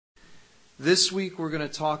This week we're going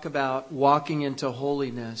to talk about walking into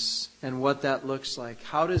holiness and what that looks like.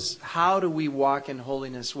 How do we walk in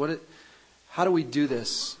holiness? How do we do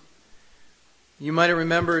this? You might have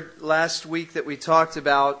remembered last week that we talked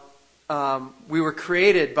about we were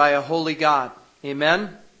created by a holy God.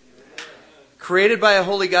 Amen? Created by a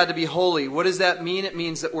holy God to be holy. What does that mean? It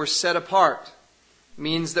means that we're set apart. It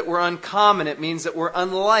means that we're uncommon. It means that we're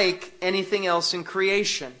unlike anything else in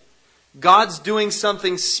creation. God's doing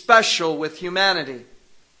something special with humanity.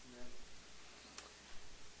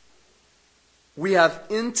 We have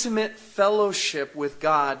intimate fellowship with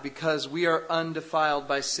God because we are undefiled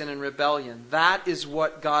by sin and rebellion. That is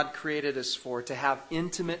what God created us for, to have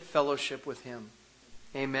intimate fellowship with Him.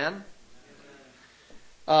 Amen?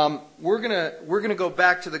 We're gonna go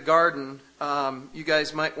back to the garden. You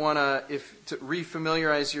guys might want to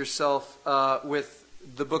refamiliarize yourself with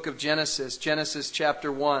the book of Genesis, Genesis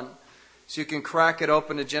chapter 1. So you can crack it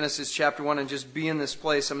open to Genesis chapter 1 and just be in this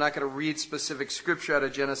place. I'm not going to read specific scripture out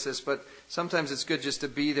of Genesis, but sometimes it's good just to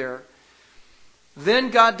be there. Then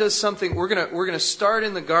God does something. We're going to start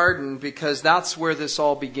in the garden because that's where this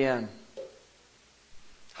all began.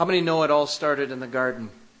 How many know it all started in the garden?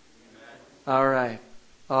 All right.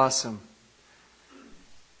 Awesome.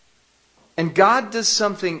 And God does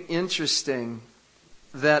something interesting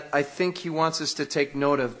that I think He wants us to take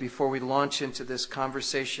note of before we launch into this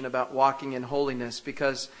conversation about walking in holiness.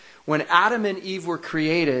 Because when Adam and Eve were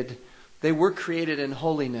created, they were created in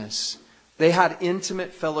holiness. They had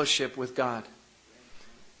intimate fellowship with God.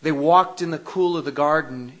 They walked in the cool of the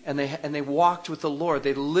garden and they walked with the Lord.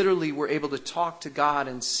 They literally were able to talk to God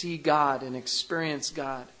and see God and experience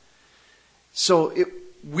God. So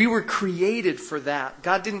we were created for that.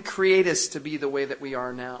 God didn't create us to be the way that we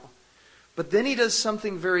are now. But then He does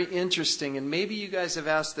something very interesting, and maybe you guys have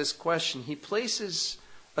asked this question. He places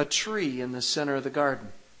a tree in the center of the garden.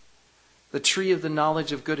 The tree of the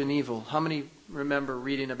knowledge of good and evil. How many remember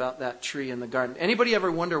reading about that tree in the garden? Anybody ever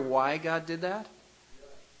wonder why God did that?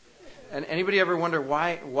 And anybody ever wonder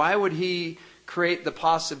why would He create the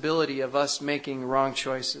possibility of us making wrong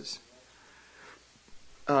choices?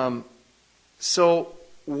 So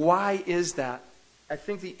why is that? I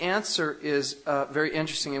think the answer is very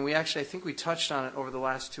interesting, and I think we touched on it over the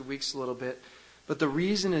last 2 weeks a little bit. But the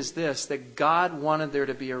reason is this, that God wanted there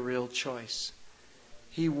to be a real choice.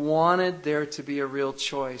 He wanted there to be a real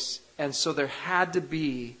choice. And so there had to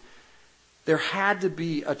be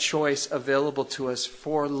a choice available to us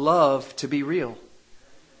for love to be real.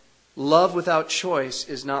 Love without choice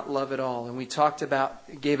is not love at all. And we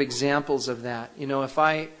gave examples of that. You know, if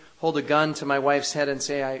I hold a gun to my wife's head and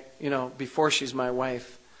say, before she's my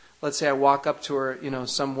wife, let's say I walk up to her,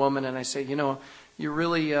 some woman, and I say, you're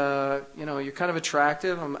really, you're kind of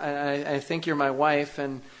attractive. I think you're my wife.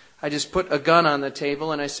 And I just put a gun on the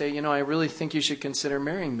table and I say, I really think you should consider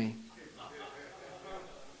marrying me.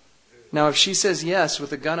 Now, if she says yes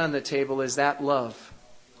with a gun on the table, is that love?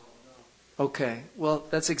 Okay. Well,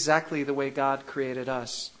 that's exactly the way God created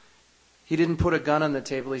us. He didn't put a gun on the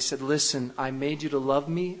table. He said, listen, I made you to love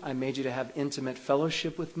me. I made you to have intimate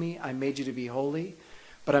fellowship with me. I made you to be holy.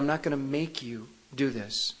 But I'm not going to make you do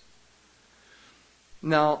this.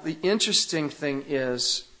 Now, the interesting thing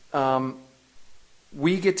is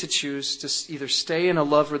we get to choose to either stay in a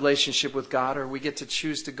love relationship with God or we get to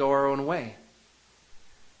choose to go our own way.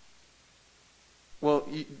 Well,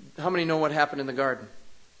 how many know what happened in the garden?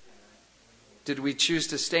 Did we choose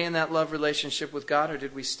to stay in that love relationship with God, or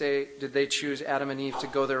did they choose, Adam and Eve, to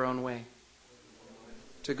go their own way?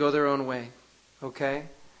 To go their own way. Okay?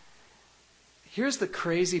 Here's the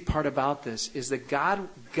crazy part about this, is that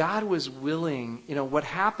God was willing, what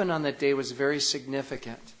happened on that day was very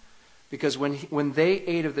significant. Because when they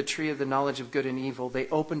ate of the tree of the knowledge of good and evil, they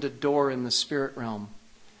opened a door in the spirit realm.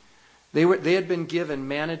 Man had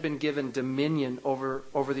been given dominion over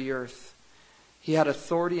the earth. He had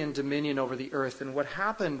authority and dominion over the earth. And what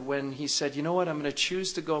happened when he said, you know what, I'm going to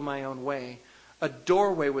choose to go my own way, a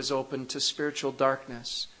doorway was opened to spiritual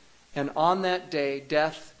darkness. And on that day,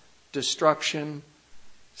 death, destruction,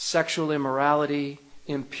 sexual immorality,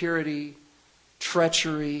 impurity,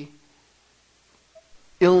 treachery,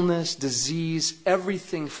 illness, disease,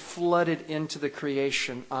 everything flooded into the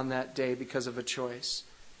creation on that day because of a choice.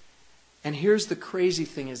 And here's the crazy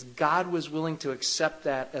thing, is God was willing to accept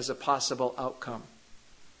that as a possible outcome.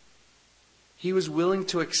 He was willing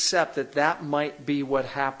to accept that might be what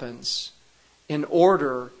happens in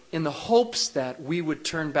the hopes that we would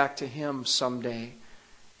turn back to Him someday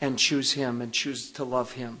and choose Him and choose to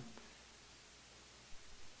love Him.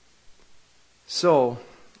 So,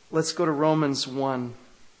 let's go to Romans 1,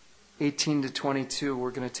 18 to 22.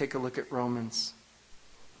 We're going to take a look at Romans.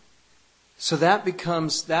 So that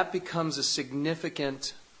becomes a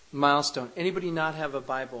significant milestone. Anybody not have a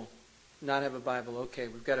Bible? Not have a Bible? Okay,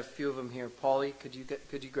 we've got a few of them here. Paulie, could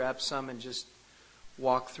you grab some and just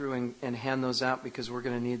walk through and hand those out, because we're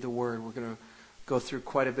going to need the Word. We're going to go through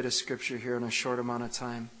quite a bit of Scripture here in a short amount of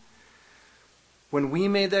time. When we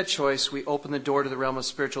made that choice, we opened the door to the realm of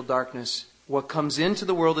spiritual darkness. What comes into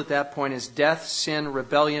the world at that point is death, sin,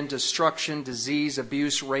 rebellion, destruction, disease,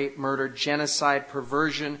 abuse, rape, murder, genocide,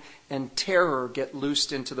 perversion, and terror get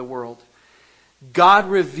loosed into the world. God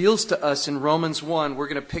reveals to us in Romans 1, we're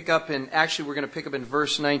going to pick up in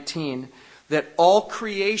verse 19, that all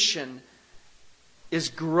creation is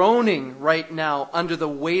groaning right now under the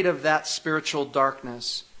weight of that spiritual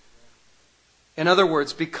darkness. In other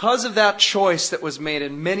words, because of that choice that was made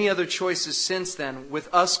and many other choices since then, with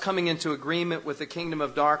us coming into agreement with the kingdom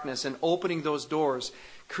of darkness and opening those doors,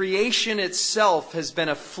 creation itself has been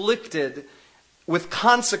afflicted with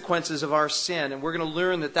consequences of our sin. And we're going to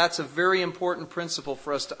learn that that's a very important principle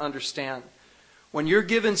for us to understand. When you're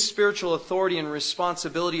given spiritual authority and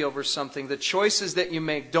responsibility over something, the choices that you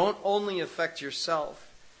make don't only affect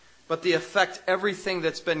yourself, but they affect everything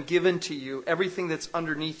that's been given to you, everything that's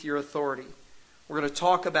underneath your authority. We're going to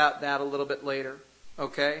talk about that a little bit later,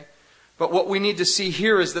 okay? But what we need to see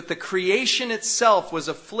here is that the creation itself was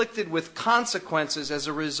afflicted with consequences as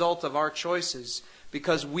a result of our choices,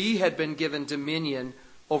 because we had been given dominion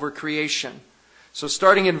over creation. So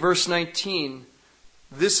starting in verse 19,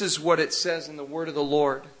 this is what it says in the word of the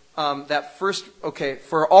Lord.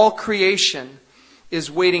 For all creation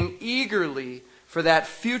is waiting eagerly for that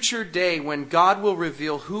future day when God will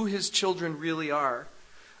reveal who His children really are.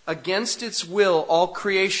 Against its will, all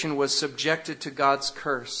creation was subjected to God's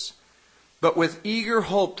curse. But with eager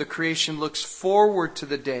hope, the creation looks forward to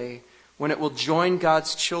the day when it will join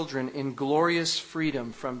God's children in glorious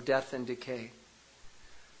freedom from death and decay.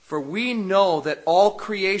 For we know that all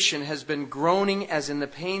creation has been groaning as in the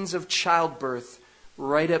pains of childbirth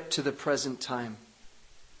right up to the present time.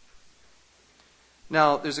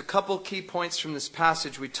 Now, there's a couple key points from this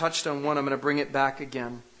passage. We touched on one. I'm going to bring it back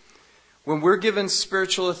again. When we're given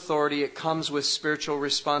spiritual authority, it comes with spiritual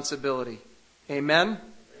responsibility. Amen?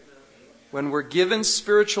 When we're given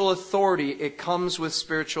spiritual authority, it comes with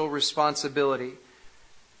spiritual responsibility.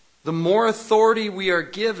 The more authority we are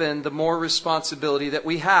given, the more responsibility that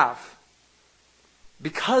we have,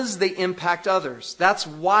 because they impact others. That's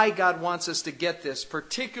why God wants us to get this,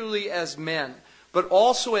 particularly as men, but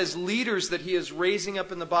also as leaders that He is raising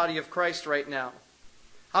up in the body of Christ right now.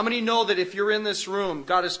 How many know that if you're in this room,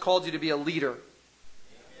 God has called you to be a leader?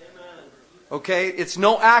 Amen. Okay? It's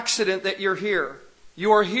no accident that you're here.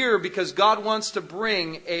 You are here because God wants to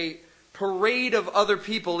bring a parade of other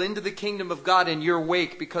people into the kingdom of God in your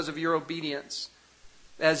wake because of your obedience.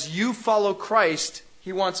 As you follow Christ,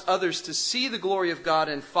 He wants others to see the glory of God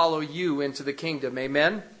and follow you into the kingdom.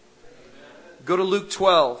 Amen? Amen. Go to Luke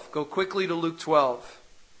 12. Go quickly to Luke 12.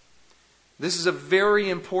 This is a very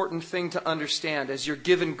important thing to understand. As you're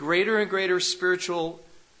given greater and greater spiritual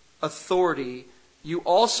authority, you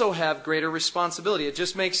also have greater responsibility. It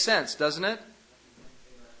just makes sense, doesn't it?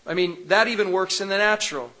 I mean, that even works in the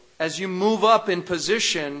natural. As you move up in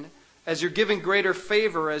position, as you're given greater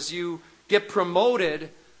favor, as you get promoted,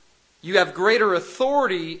 you have greater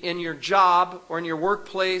authority in your job or in your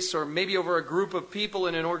workplace or maybe over a group of people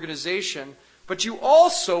in an organization. But you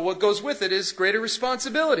also, what goes with it is greater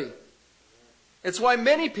responsibility. It's why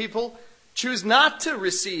many people choose not to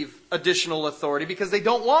receive additional authority, because they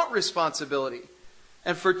don't want responsibility.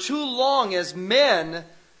 And for too long as men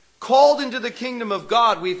called into the kingdom of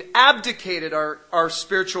God, we've abdicated our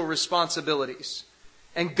spiritual responsibilities.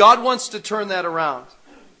 And God wants to turn that around.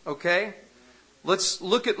 Okay? Let's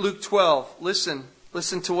look at Luke 12. Listen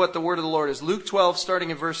to what the word of the Lord is. Luke 12, starting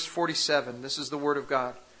in verse 47. This is the word of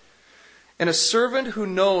God. And a servant who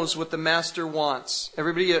knows what the master wants.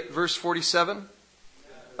 Everybody at verse 47?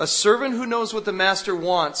 A servant who knows what the master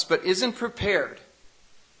wants but isn't prepared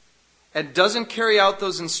and doesn't carry out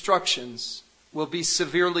those instructions will be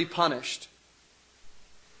severely punished.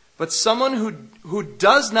 But someone who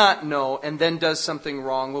does not know and then does something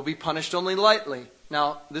wrong will be punished only lightly.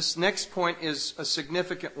 Now, this next point is a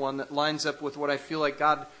significant one that lines up with what I feel like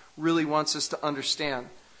God really wants us to understand.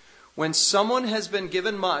 When someone has been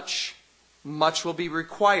given much, much will be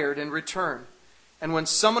required in return. And when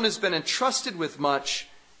someone has been entrusted with much,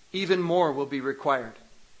 even more will be required.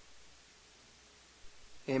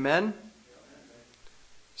 Amen?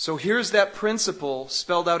 So here's that principle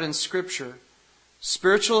spelled out in Scripture.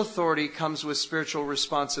 Spiritual authority comes with spiritual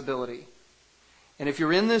responsibility. And if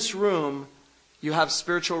you're in this room, you have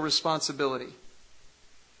spiritual responsibility.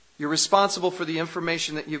 You're responsible for the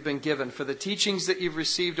information that you've been given, for the teachings that you've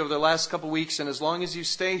received over the last couple weeks, and as long as you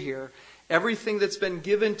stay here, everything that's been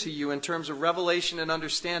given to you in terms of revelation and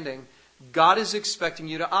understanding, God is expecting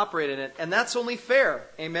you to operate in it. And that's only fair.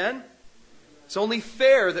 Amen? It's only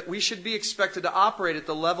fair that we should be expected to operate at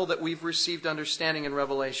the level that we've received understanding and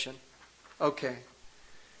revelation. Okay.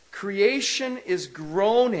 Creation is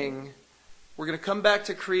groaning. We're going to come back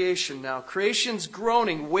to creation now. Creation's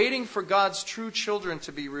groaning, waiting for God's true children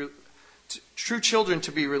to be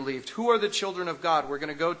relieved. Who are the children of God? We're going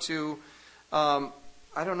to go to,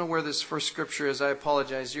 I don't know where this first scripture is. I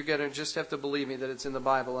apologize. You're going to just have to believe me that it's in the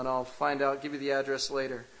Bible, and I'll find out, give you the address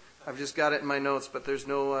later. I've just got it in my notes, but there's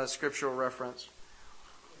no scriptural reference.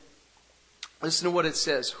 Listen to what it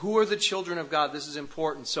says. Who are the children of God? This is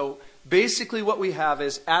important. So basically what we have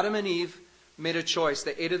is Adam and Eve made a choice.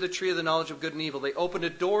 They ate of the tree of the knowledge of good and evil. They opened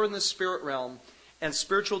a door in the spirit realm, and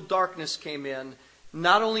spiritual darkness came in,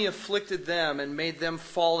 not only afflicted them and made them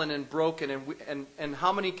fallen and broken. And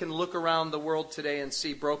how many can look around the world today and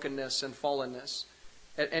see brokenness and fallenness?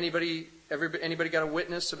 Anybody got a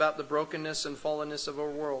witness about the brokenness and fallenness of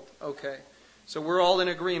our world? Okay. So we're all in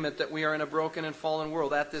agreement that we are in a broken and fallen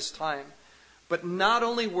world at this time. But not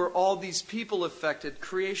only were all these people affected,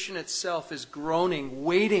 creation itself is groaning,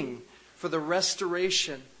 waiting for the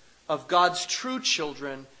restoration of God's true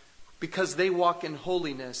children, because they walk in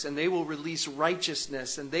holiness and they will release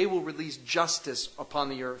righteousness and they will release justice upon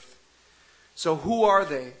the earth. So who are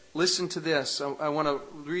they? Listen to this. I want to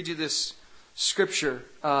read you this scripture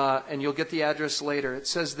and you'll get the address later. It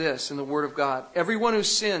says this in the Word of God. Everyone who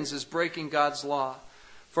sins is breaking God's law,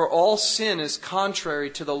 for all sin is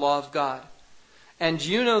contrary to the law of God. And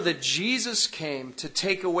you know that Jesus came to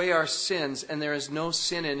take away our sins, and there is no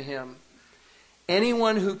sin in him.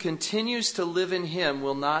 Anyone who continues to live in him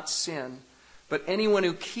will not sin, but anyone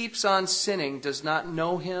who keeps on sinning does not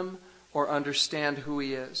know him or understand who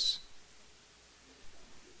he is.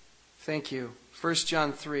 Thank you. 1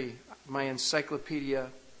 John 3, my Encyclopedia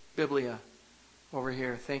Biblia over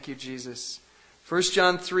here. Thank you, Jesus. 1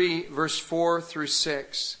 John 3, verse 4 through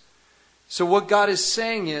 6. So what God is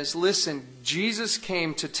saying is, listen, Jesus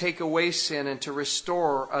came to take away sin and to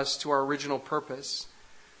restore us to our original purpose.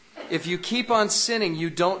 If you keep on sinning, you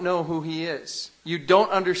don't know who he is. You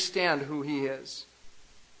don't understand who he is.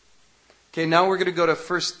 Okay, now we're going to go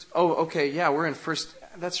to we're in first.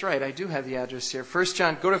 That's right, I do have the address here. Go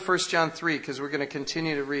to 1 John 3, because we're going to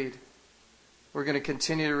continue to read. We're going to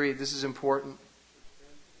continue to read. This is important.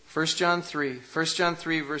 1 John 3,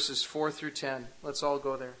 verses 4 through 10. Let's all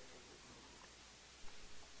go there.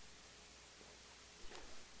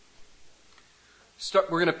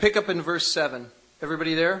 We're going to pick up in verse 7.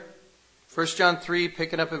 Everybody there? 1 John 3,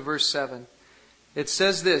 picking up in verse 7. It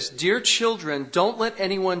says this, Dear children, don't let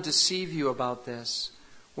anyone deceive you about this.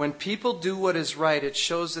 When people do what is right, it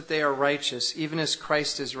shows that they are righteous, even as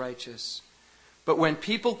Christ is righteous. But when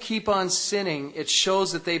people keep on sinning, it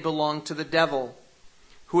shows that they belong to the devil,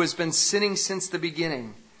 who has been sinning since the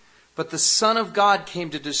beginning. But the Son of God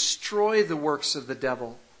came to destroy the works of the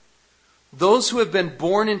devil. Those who have been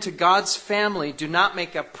born into God's family do not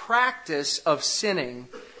make a practice of sinning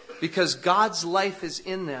because God's life is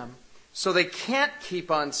in them. So they can't keep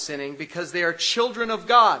on sinning because they are children of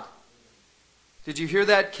God. Did you hear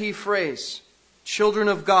that key phrase? Children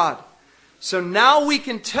of God. So now we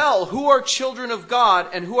can tell who are children of God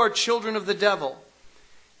and who are children of the devil.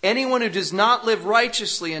 Anyone who does not live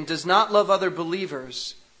righteously and does not love other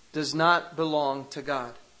believers does not belong to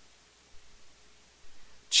God.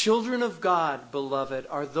 Children of God, beloved,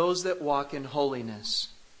 are those that walk in holiness.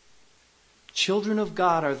 Children of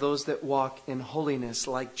God are those that walk in holiness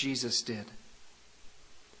like Jesus did.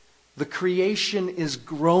 The creation is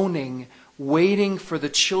groaning, waiting for the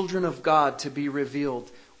children of God to be revealed,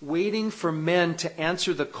 waiting for men to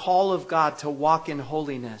answer the call of God to walk in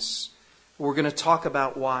holiness. We're going to talk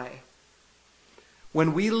about why.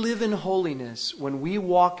 When we live in holiness, when we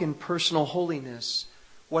walk in personal holiness,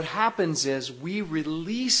 what happens is we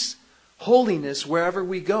release holiness wherever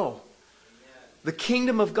we go. The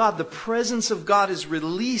kingdom of God, the presence of God is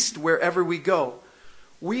released wherever we go.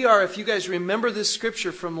 We are, if you guys remember this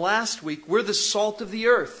scripture from last week, we're the salt of the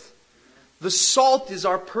earth. The salt is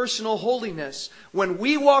our personal holiness. When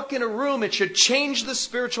we walk in a room, it should change the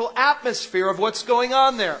spiritual atmosphere of what's going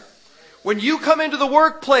on there. When you come into the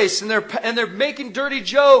workplace and they're making dirty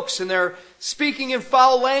jokes and they're speaking in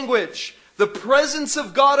foul language, the presence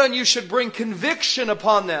of God on you should bring conviction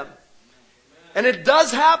upon them. And it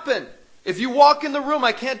does happen. If you walk in the room,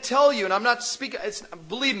 I can't tell you, and I'm not speaking,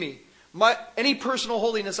 believe me, any personal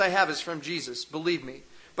holiness I have is from Jesus, believe me.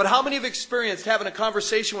 But how many have experienced having a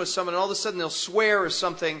conversation with someone and all of a sudden they'll swear or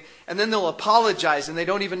something and then they'll apologize and they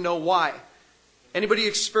don't even know why? Anybody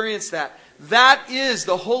experience that? That is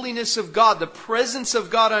the holiness of God, the presence of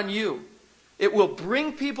God on you. It will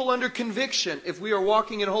bring people under conviction if we are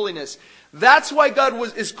walking in holiness. That's why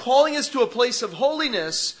God is calling us to a place of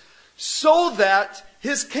holiness so that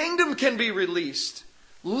His kingdom can be released.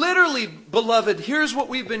 Literally, beloved, here's what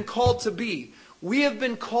we've been called to be. We have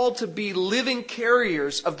been called to be living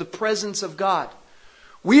carriers of the presence of God.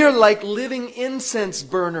 We are like living incense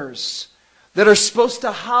burners that are supposed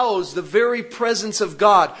to house the very presence of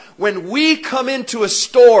God. When we come into a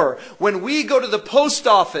store, when we go to the post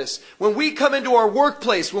office, when we come into our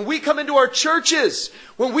workplace, when we come into our churches,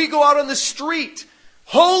 when we go out on the street,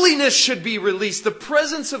 holiness should be released. The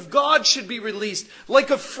presence of God should be released like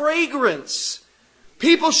a fragrance.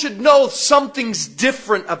 People should know something's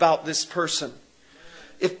different about this person.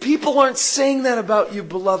 If people aren't saying that about you,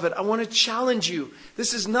 beloved, I want to challenge you.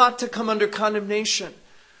 This is not to come under condemnation.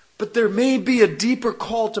 But there may be a deeper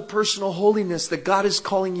call to personal holiness that God is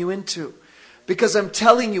calling you into. Because I'm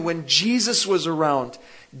telling you, when Jesus was around,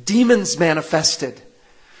 demons manifested.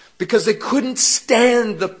 Because they couldn't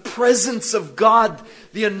stand the presence of God,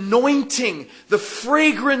 the anointing, the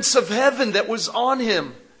fragrance of heaven that was on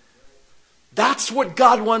Him. That's what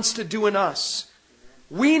God wants to do in us.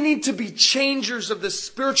 We need to be changers of the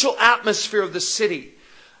spiritual atmosphere of the city.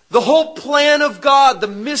 The whole plan of God, the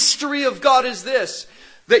mystery of God is this: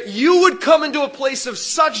 that you would come into a place of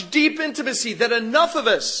such deep intimacy that enough of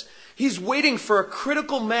us, He's waiting for a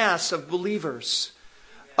critical mass of believers.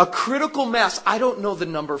 A critical mass. I don't know the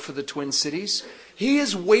number for the Twin Cities. He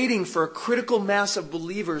is waiting for a critical mass of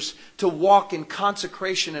believers to walk in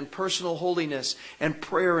consecration and personal holiness and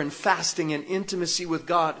prayer and fasting and intimacy with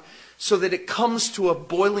God, so that it comes to a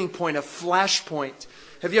boiling point, a flash point.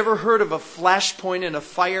 Have you ever heard of a flash point in a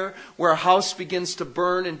fire where a house begins to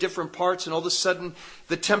burn in different parts and all of a sudden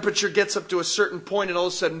the temperature gets up to a certain point and all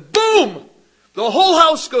of a sudden, boom! The whole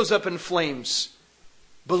house goes up in flames.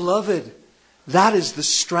 Beloved, that is the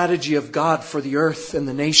strategy of God for the earth and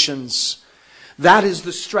the nations. That is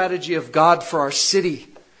the strategy of God for our city.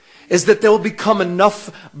 Is that there will become enough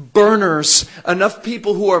burners, enough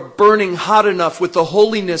people who are burning hot enough with the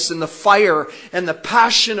holiness and the fire and the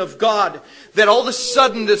passion of God, that all of a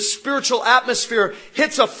sudden the spiritual atmosphere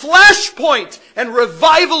hits a flash point and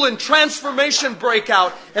revival and transformation break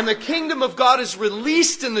out, and the kingdom of God is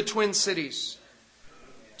released in the Twin Cities.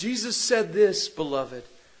 Jesus said this, beloved: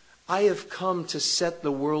 I have come to set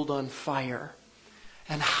the world on fire,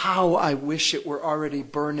 and how I wish it were already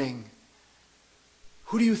burning.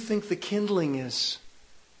 Who do you think the kindling is?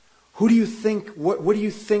 Who do you think, what do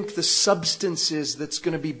you think the substance is that's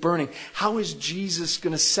going to be burning? How is Jesus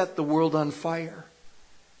going to set the world on fire?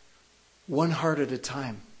 One heart at a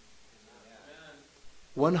time.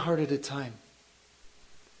 One heart at a time.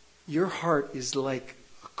 Your heart is like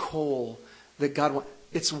a coal that God wants.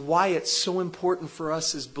 It's why it's so important for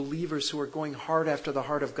us as believers who are going hard after the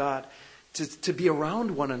heart of God to be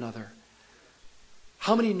around one another.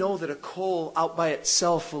 How many know that a coal out by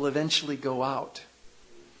itself will eventually go out?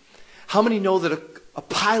 How many know that a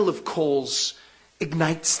pile of coals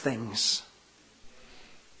ignites things?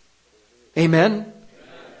 Amen?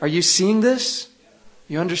 Are you seeing this?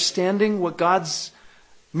 You understanding what God's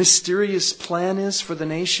mysterious plan is for the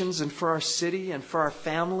nations and for our city and for our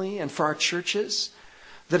family and for our churches?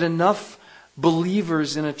 That enough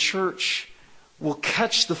believers in a church will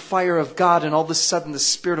catch the fire of God, and all of a sudden the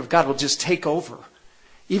Spirit of God will just take over.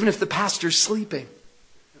 Even if the pastor's sleeping.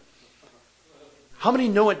 How many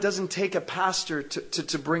know it doesn't take a pastor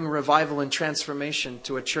to bring revival and transformation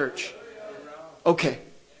to a church? Okay.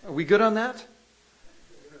 Are we good on that?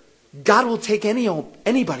 God will take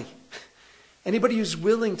anybody. Anybody who's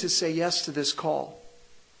willing to say yes to this call.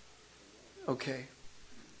 Okay.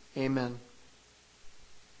 Amen.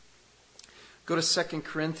 Go to 2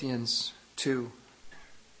 Corinthians 2.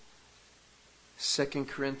 2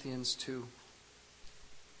 Corinthians 2.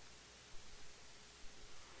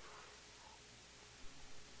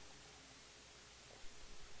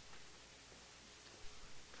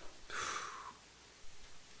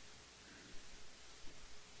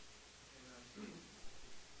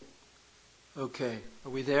 Okay,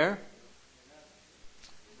 are we there?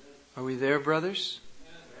 Are we there, brothers?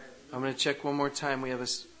 I'm going to check one more time.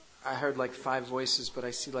 I heard like 5 voices, but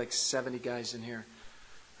I see like 70 guys in here.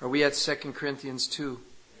 Are we at 2 Corinthians 2?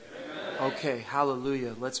 Okay,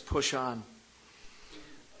 hallelujah. Let's push on.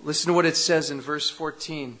 Listen to what it says in verse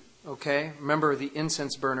 14. Okay, remember the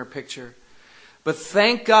incense burner picture. But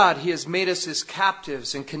thank God He has made us His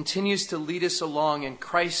captives and continues to lead us along in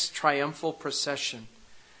Christ's triumphal procession.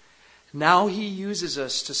 Now he uses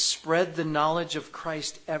us to spread the knowledge of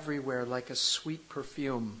Christ everywhere like a sweet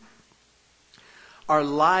perfume. Our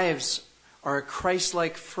lives are a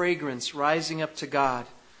Christ-like fragrance rising up to God.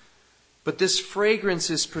 But this fragrance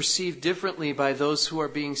is perceived differently by those who are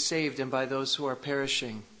being saved and by those who are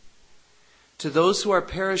perishing. To those who are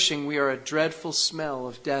perishing, we are a dreadful smell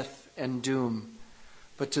of death and doom.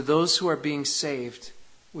 But to those who are being saved,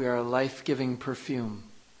 we are a life-giving perfume.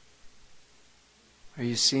 Are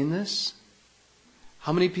you seeing this?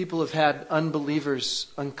 How many people have had unbelievers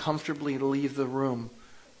uncomfortably leave the room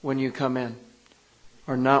when you come in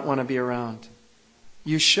or not want to be around?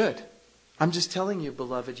 You should. I'm just telling you,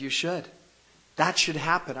 beloved, you should. That should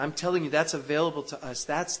happen. I'm telling you, that's available to us.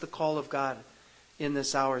 That's the call of God in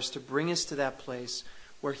this hour, is to bring us to that place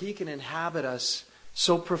where He can inhabit us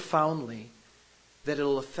so profoundly that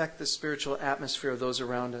it'll affect the spiritual atmosphere of those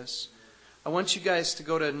around us. I want you guys to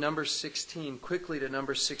go to number 16, quickly to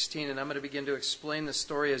number 16, and I'm going to begin to explain the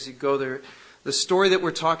story as you go there. The story that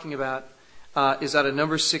we're talking about is out of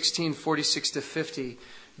number 16, 46 to 50.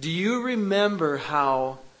 Do you remember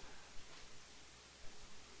how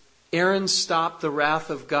Aaron stopped the wrath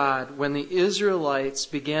of God when the Israelites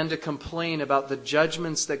began to complain about the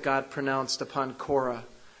judgments that God pronounced upon Korah?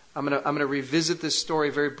 I'm going to revisit this story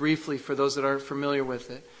very briefly for those that aren't familiar with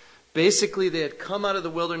it. Basically, they had come out of the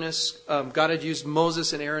wilderness. God had used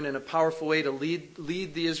Moses and Aaron in a powerful way to lead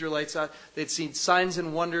the Israelites out. They'd seen signs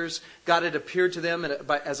and wonders. God had appeared to them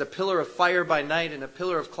as a pillar of fire by night and a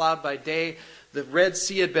pillar of cloud by day. The Red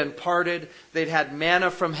Sea had been parted. They'd had manna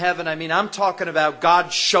from heaven. I mean, I'm talking about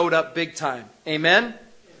God showed up big time. Amen? Amen?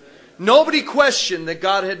 Nobody questioned that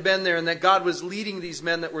God had been there and that God was leading these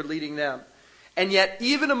men that were leading them. And yet,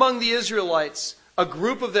 even among the Israelites, a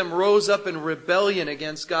group of them rose up in rebellion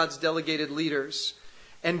against God's delegated leaders.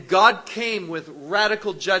 And God came with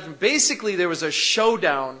radical judgment. Basically, there was a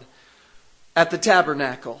showdown at the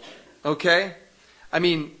tabernacle. Okay? I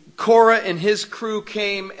mean, Korah and his crew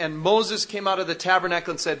came, and Moses came out of the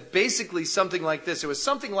tabernacle and said basically something like this. It was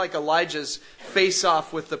something like Elijah's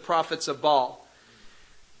face-off with the prophets of Baal.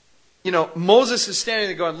 You know, Moses is standing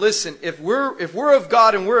there going, listen, if we're of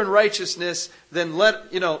God and we're in righteousness, then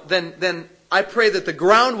then I pray that the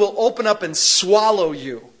ground will open up and swallow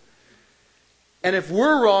you. And if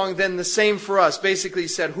we're wrong, then the same for us. Basically, he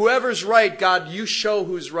said, whoever's right, God, you show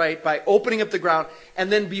who's right by opening up the ground.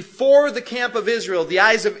 And then before the camp of Israel, the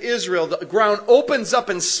eyes of Israel, the ground opens up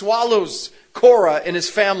and swallows Korah and his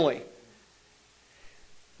family.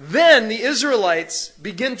 Then the Israelites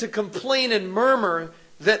begin to complain and murmur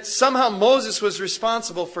that somehow Moses was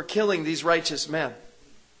responsible for killing these righteous men.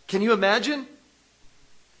 Can you imagine?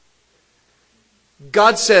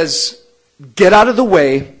 God says, get out of the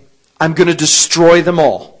way. I'm going to destroy them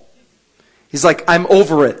all. He's like, I'm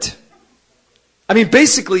over it. I mean,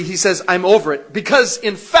 basically, he says, I'm over it. Because,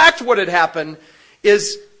 in fact, what had happened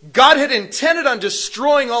is God had intended on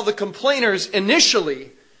destroying all the complainers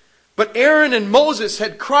initially. But Aaron and Moses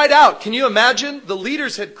had cried out. Can you imagine? The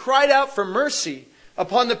leaders had cried out for mercy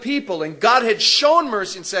upon the people. And God had shown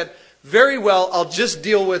mercy and said, very well, I'll just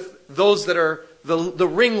deal with those that are the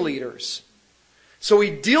ringleaders. So he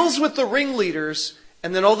deals with the ringleaders.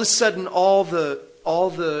 And then all of a sudden, all the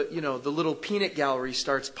little peanut gallery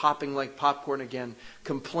starts popping like popcorn again,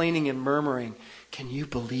 complaining and murmuring. Can you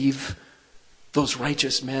believe those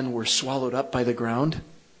righteous men were swallowed up by the ground?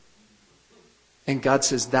 And God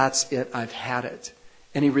says, that's it, I've had it.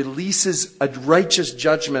 And he releases a righteous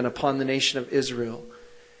judgment upon the nation of Israel.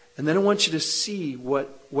 And then I want you to see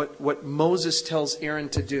what Moses tells Aaron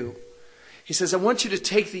to do. He says, I want you to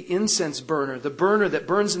take the incense burner, the burner that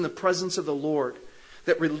burns in the presence of the Lord,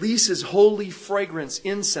 that releases holy fragrance,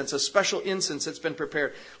 incense, a special incense that's been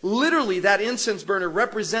prepared. Literally, that incense burner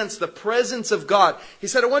represents the presence of God. He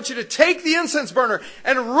said, I want you to take the incense burner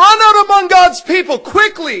and run out among God's people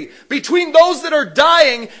quickly, between those that are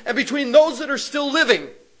dying and between those that are still living.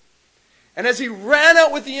 And as he ran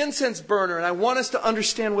out with the incense burner, and I want us to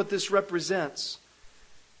understand what this represents.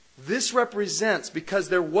 This represents, because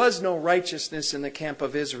there was no righteousness in the camp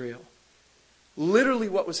of Israel. Literally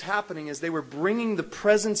what was happening is they were bringing the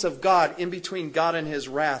presence of God in between God and his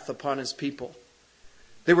wrath upon his people.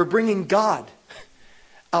 They were bringing God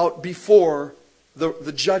out before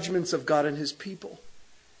the judgments of God and his people.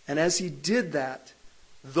 And as he did that,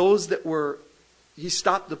 he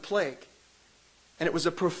stopped the plague. And it was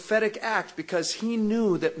a prophetic act because he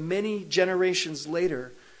knew that many generations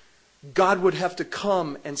later, God would have to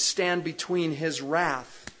come and stand between his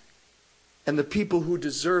wrath and the people who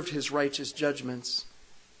deserved his righteous judgments.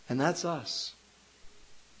 And that's us.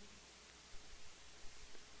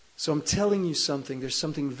 So I'm telling you something. There's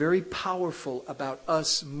something very powerful about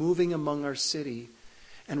us moving among our city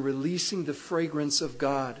and releasing the fragrance of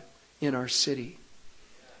God in our city.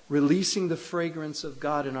 Releasing the fragrance of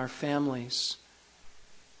God in our families.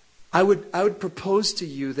 I would propose to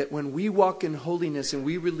you that when we walk in holiness and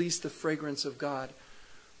we release the fragrance of God,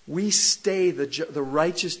 we stay the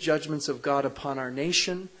righteous judgments of God upon our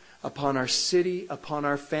nation, upon our city, upon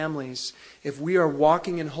our families, if we are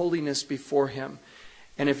walking in holiness before Him.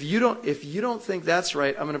 And if you don't think that's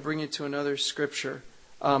right, I'm going to bring you to another scripture.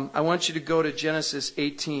 I want you to go to Genesis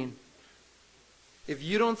 18. If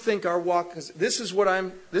you don't think our walk, this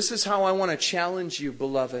is how I want to challenge you,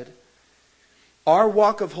 beloved. Our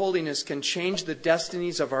walk of holiness can change the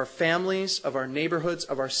destinies of our families, of our neighborhoods,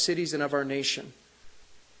 of our cities, and of our nation.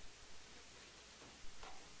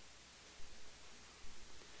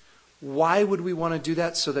 Why would we want to do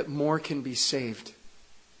that? So that more can be saved.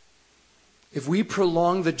 If we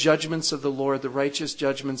prolong the judgments of the Lord, the righteous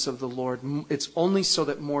judgments of the Lord, it's only so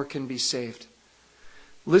that more can be saved.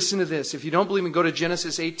 Listen to this. If you don't believe me, go to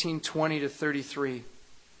Genesis 18:20 to 33.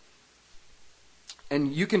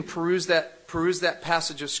 And you can peruse that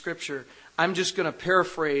passage of Scripture. I'm just going to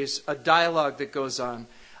paraphrase a dialogue that goes on.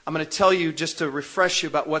 I'm going to tell you, just to refresh you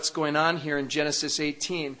about what's going on here in Genesis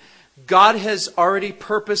 18. God has already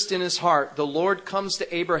purposed in His heart. The Lord comes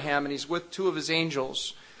to Abraham and He's with two of His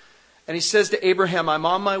angels. And He says to Abraham, I'm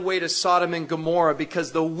on my way to Sodom and Gomorrah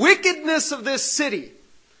because the wickedness of this city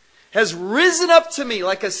has risen up to me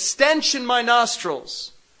like a stench in my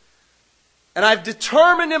nostrils. And I've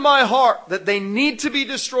determined in my heart that they need to be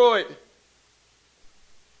destroyed.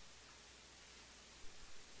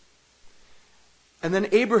 And then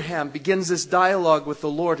Abraham begins this dialogue with the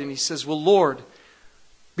Lord and he says, well, Lord,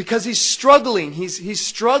 because he's struggling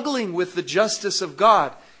with the justice of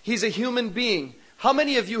God. He's a human being. How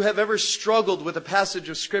many of you have ever struggled with a passage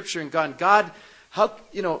of Scripture and gone, God,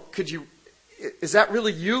 is that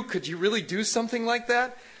really you? Could you really do something like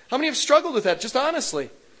that? How many have struggled with that, just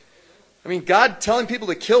honestly? I mean, God telling people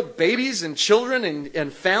to kill babies and children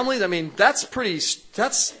and families, I mean, that's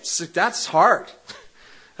hard.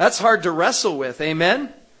 That's hard to wrestle with,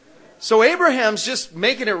 amen? So Abraham's just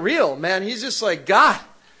making it real, man. He's just like, God,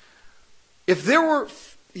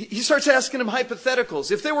 he starts asking him hypotheticals.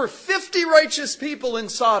 If there were 50 righteous people in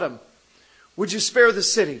Sodom, would you spare the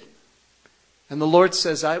city? And the Lord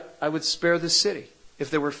says, I would spare the city if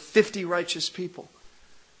there were 50 righteous people.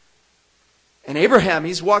 And Abraham,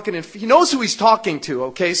 he's walking in, he knows who he's talking to,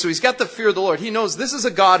 okay? So he's got the fear of the Lord. He knows this is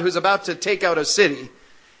a God who's about to take out a city.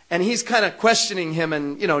 And he's kind of questioning him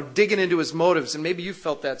and, digging into his motives. And maybe you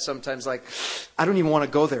felt that sometimes, like, I don't even want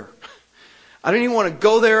to go there. I don't even want to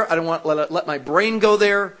go there. I don't want to let my brain go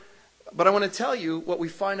there. But I want to tell you what we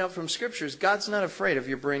find out from Scripture is God's not afraid of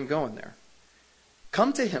your brain going there.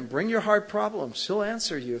 Come to Him. Bring your hard problems. He'll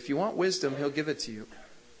answer you. If you want wisdom, He'll give it to you.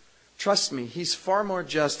 Trust me, He's far more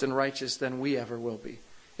just and righteous than we ever will be.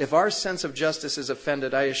 If our sense of justice is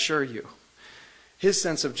offended, I assure you, His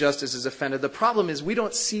sense of justice is offended. The problem is we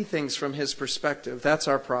don't see things from His perspective. That's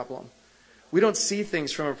our problem. We don't see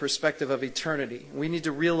things from a perspective of eternity. We need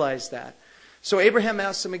to realize that. So Abraham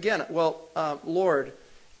asks him again, well, Lord,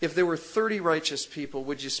 if there were 30 righteous people,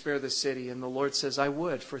 would you spare the city? And the Lord says, I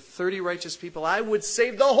would. For 30 righteous people, I would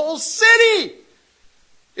save the whole city.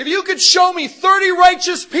 If you could show me 30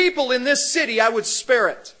 righteous people in this city, I would spare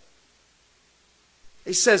it.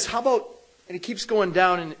 He says, how about, and he keeps going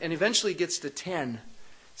down and eventually gets to 10. He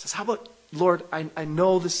says, how about, Lord, I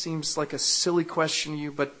know this seems like a silly question to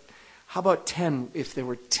you, but how about 10? If there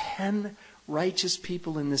were 10 righteous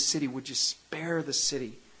people in this city, would you spare the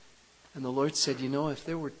city? And the Lord said, if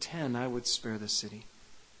there were 10, I would spare the city.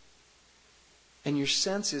 And your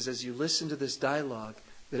sense is, as you listen to this dialogue,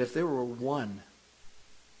 that if there were 1,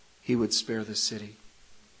 He would spare the city.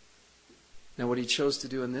 Now what He chose to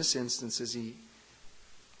do in this instance is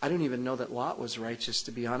I don't even know that Lot was righteous,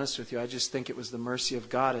 to be honest with you. I just think it was the mercy of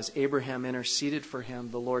God. As Abraham interceded for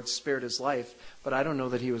him, the Lord spared his life. But I don't know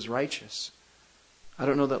that he was righteous. I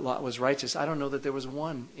don't know that Lot was righteous. I don't know that there was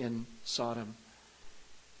 1 in Sodom.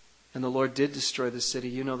 And the Lord did destroy the city.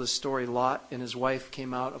 You know the story. Lot and his wife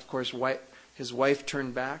came out. Of course, his wife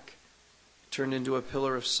turned back, turned into a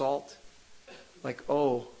pillar of salt. Like,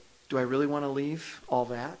 oh, do I really want to leave all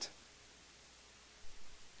that?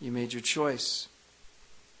 You made your choice.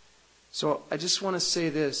 So I just want to say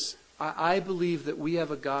this. I believe that we have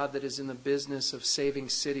a God that is in the business of saving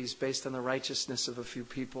cities based on the righteousness of a few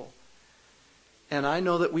people. And I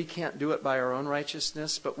know that we can't do it by our own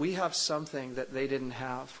righteousness, but we have something that they didn't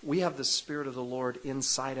have. We have the Spirit of the Lord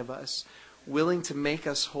inside of us, willing to make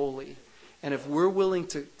us holy. And if we're willing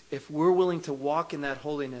to if we're willing to walk in that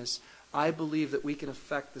holiness, I believe that we can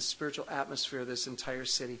affect the spiritual atmosphere of this entire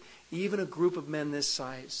city. Even a group of men this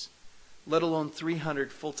size, let alone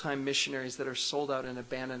 300 full-time missionaries that are sold out and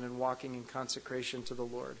abandoned and walking in consecration to the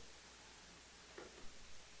Lord.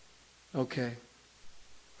 Okay.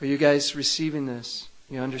 Are you guys receiving this?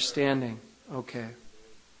 You understanding? Okay.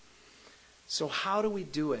 So how do we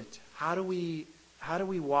do it? How do we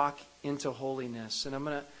walk into holiness? And I'm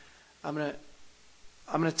going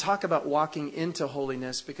to talk about walking into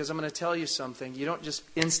holiness because I'm going to tell you something. You don't just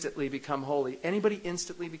instantly become holy. Anybody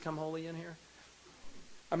instantly become holy in here?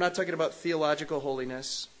 I'm not talking about theological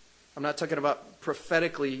holiness. I'm not talking about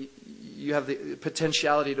prophetically you have the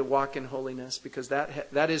potentiality to walk in holiness, because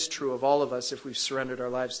that is true of all of us if we've surrendered our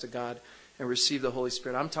lives to God and received the Holy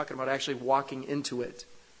Spirit. I'm talking about actually walking into it.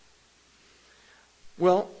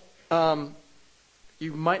 Well,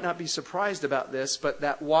 you might not be surprised about this, but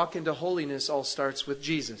that walk into holiness all starts with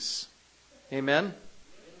Jesus. Amen?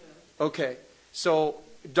 Okay, so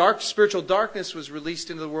spiritual darkness was released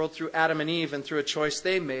into the world through Adam and Eve and through a choice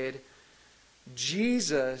they made.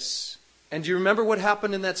 Jesus, and do you remember what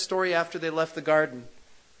happened in that story after they left the garden?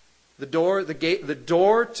 The door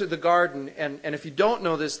to the garden, and if you don't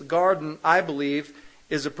know this, the garden, I believe,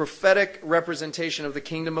 is a prophetic representation of the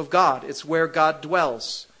kingdom of God. It's where God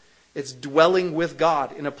dwells. It's dwelling with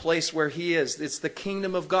God in a place where He is. It's the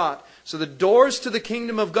kingdom of God. So the doors to the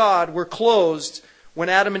kingdom of God were closed when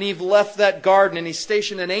Adam and Eve left that garden, and He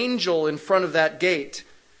stationed an angel in front of that gate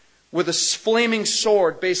with a flaming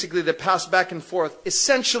sword, basically, that passed back and forth.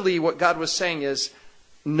 Essentially, what God was saying is,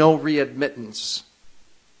 no readmittance.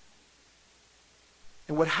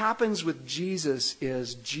 And what happens with Jesus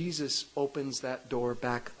is Jesus opens that door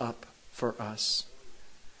back up for us.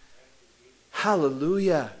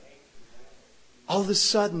 Hallelujah. All of a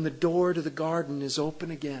sudden, the door to the garden is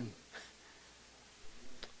open again.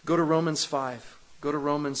 Go to Romans 5. Go to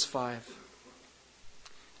Romans 5.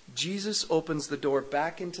 Jesus opens the door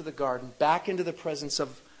back into the garden, back into the presence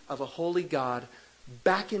of a holy God,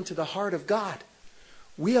 back into the heart of God.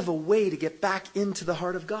 We have a way to get back into the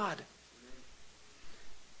heart of God.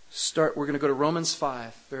 We're going to go to Romans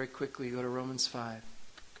 5. Very quickly, go to Romans 5.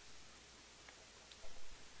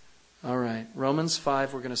 All right, Romans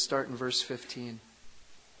 5, we're going to start in verse 15.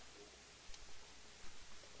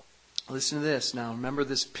 Listen to this now. Remember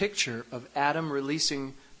this picture of Adam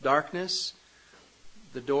releasing darkness.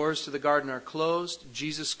 The doors to the garden are closed.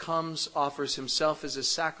 Jesus comes, offers Himself as a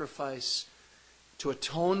sacrifice to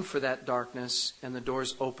atone for that darkness, and the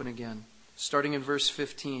doors open again. Starting in verse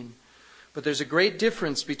 15. But there's a great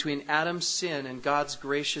difference between Adam's sin and God's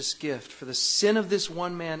gracious gift. For the sin of this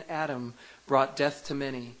one man, Adam, brought death to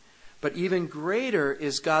many. But even greater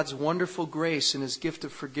is God's wonderful grace and His gift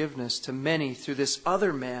of forgiveness to many through this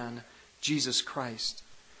other man, Jesus Christ.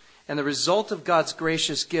 And the result of God's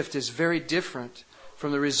gracious gift is very different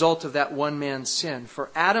from the result of that one man's sin. For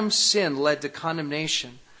Adam's sin led to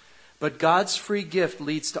condemnation, but God's free gift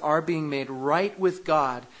leads to our being made right with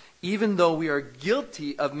God, even though we are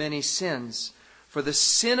guilty of many sins. For the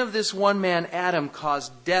sin of this one man, Adam,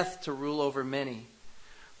 caused death to rule over many.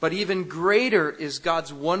 But even greater is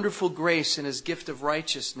God's wonderful grace and His gift of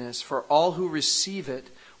righteousness, for all who receive it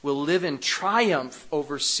will live in triumph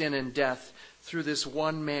over sin and death through this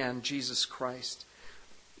one man, Jesus Christ.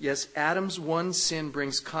 Yes, Adam's one sin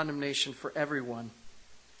brings condemnation for everyone.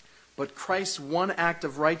 But Christ's one act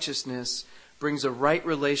of righteousness brings a right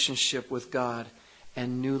relationship with God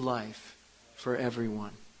and new life for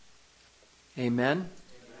everyone. Amen? Amen.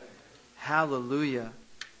 Hallelujah.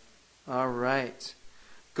 All right.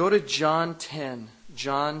 Go to John 10.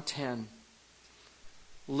 John 10.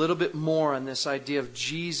 A little bit more on this idea of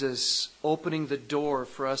Jesus opening the door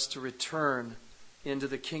for us to return into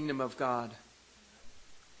the kingdom of God.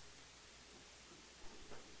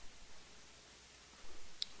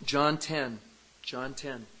 John 10. John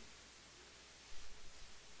 10.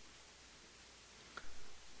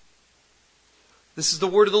 This is the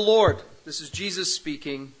word of the Lord. This is Jesus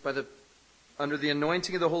speaking under the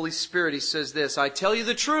anointing of the Holy Spirit. He says this, I tell you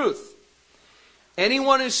the truth.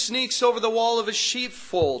 Anyone who sneaks over the wall of a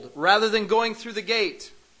sheepfold rather than going through the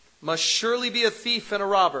gate must surely be a thief and a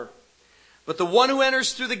robber. But the one who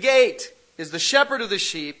enters through the gate is the shepherd of the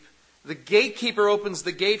sheep. The gatekeeper opens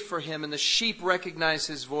the gate for him, and the sheep recognize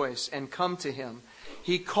his voice and come to him.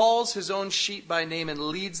 He calls his own sheep by name and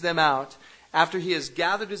leads them out. After he has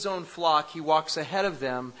gathered his own flock, he walks ahead of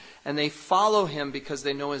them, and they follow him because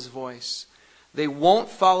they know his voice. They won't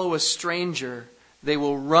follow a stranger. They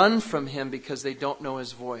will run from him because they don't know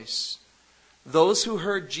his voice. Those who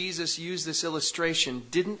heard Jesus use this illustration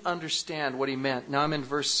didn't understand what he meant. Now I'm in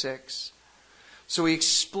verse 6. So he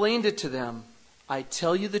explained it to them. I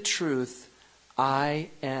tell you the truth, I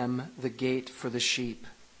am the gate for the sheep.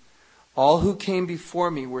 All who came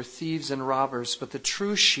before me were thieves and robbers, but the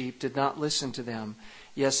true sheep did not listen to them.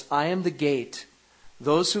 Yes, I am the gate.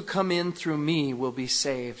 Those who come in through me will be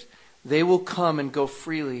saved. They will come and go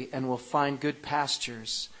freely and will find good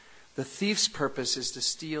pastures. The thief's purpose is to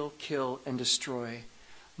steal, kill, and destroy.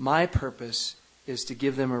 My purpose is to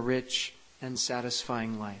give them a rich and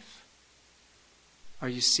satisfying life. Are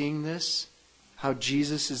you seeing this? How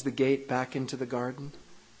Jesus is the gate back into the garden?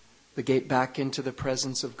 The gate back into the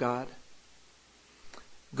presence of God?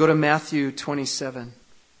 Go to Matthew 27.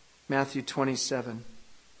 Matthew 27.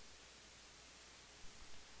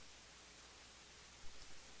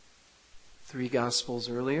 Three Gospels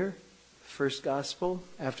earlier. First Gospel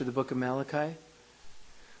after the book of Malachi.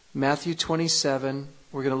 Matthew 27.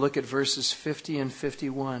 We're going to look at verses 50 and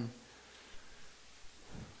 51.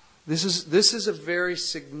 This is a very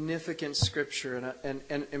significant scripture.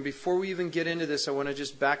 And before we even get into this, I want to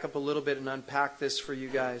just back up a little bit and unpack this for you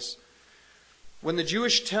guys. When the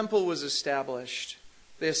Jewish temple was established,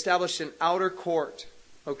 they established an outer court.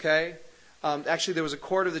 Okay? Actually, there was a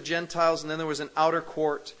court of the Gentiles, and then there was an outer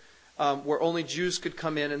court where only Jews could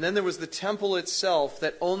come in. And then there was the temple itself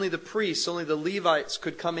that only the priests, only the Levites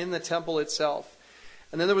could come in the temple itself.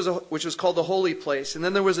 And then there was which was called the holy place. And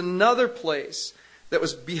then there was another place that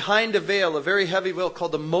was behind a veil, a very heavy veil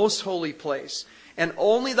called the most holy place. And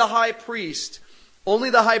only the high priest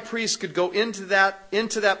could go into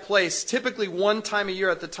that place, typically one time a year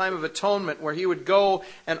at the time of atonement, where he would go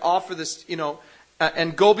and offer this,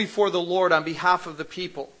 and go before the Lord on behalf of the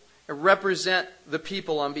people, and represent the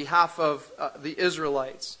people on behalf of the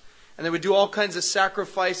Israelites. And they would do all kinds of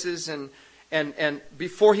sacrifices, and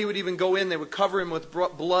before he would even go in, they would cover him with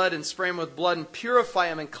blood and spray him with blood and purify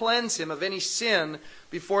him and cleanse him of any sin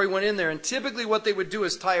before he went in there. And typically what they would do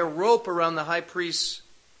is tie a rope around the high priest's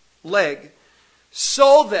leg,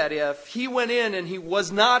 so that if he went in and he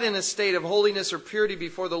was not in a state of holiness or purity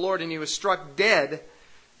before the Lord and he was struck dead,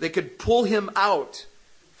 they could pull him out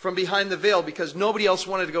from behind the veil because nobody else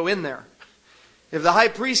wanted to go in there. If the high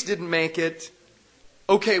priest didn't make it,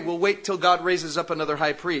 okay, we'll wait till God raises up another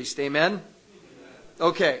high priest. Amen?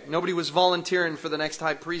 Okay, nobody was volunteering for the next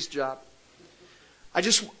high priest job.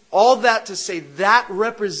 All that to say, that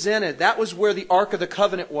was where the Ark of the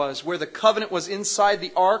Covenant was, where the covenant was inside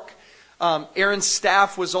the Ark. Aaron's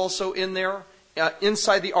staff was also in there,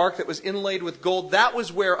 inside the Ark that was inlaid with gold. That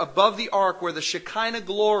was where, above the Ark, where the Shekinah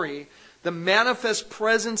glory, the manifest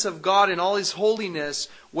presence of God in all His holiness,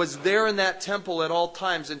 was there in that temple at all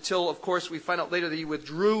times, until, of course, we find out later that He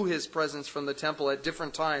withdrew His presence from the temple at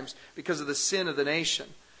different times because of the sin of the nation.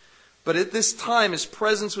 But at this time, His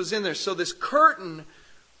presence was in there. So this curtain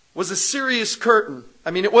was a serious curtain.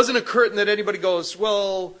 I mean, it wasn't a curtain that anybody goes,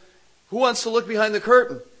 well, who wants to look behind the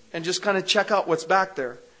curtain and just kind of check out what's back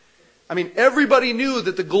there? I mean, everybody knew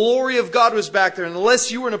that the glory of God was back there. And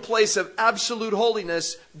unless you were in a place of absolute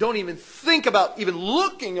holiness, don't even think about even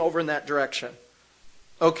looking over in that direction.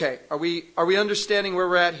 Okay, are we understanding where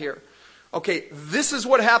we're at here? Okay, this is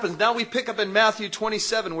what happens. Now we pick up in Matthew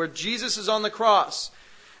 27, where Jesus is on the cross.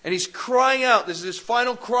 And He's crying out. This is His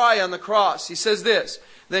final cry on the cross. He says this,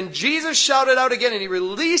 "Then Jesus shouted out again, and He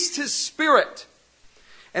released His Spirit.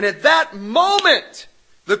 And at that moment,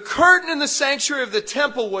 the curtain in the sanctuary of the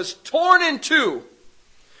temple was torn in two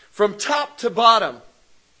from top to bottom."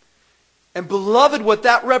 And beloved, what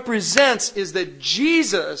that represents is that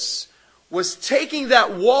Jesus was taking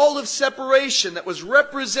that wall of separation that was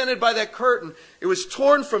represented by that curtain. It was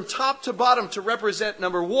torn from top to bottom to represent,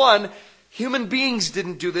 number one, human beings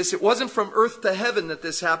didn't do this. It wasn't from earth to heaven that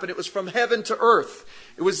this happened. It was from heaven to earth.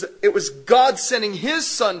 It was God sending His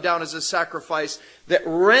Son down as a sacrifice that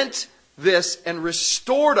rent this and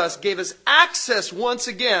restored us, gave us access once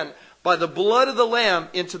again by the blood of the Lamb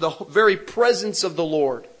into the very presence of the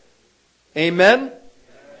Lord. Amen?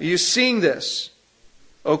 Are you seeing this?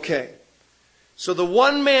 Okay. So the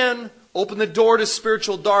one man opened the door to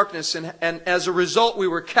spiritual darkness, and as a result we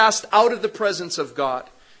were cast out of the presence of God.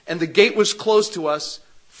 And the gate was closed to us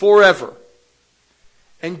forever.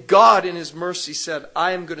 And God in His mercy said,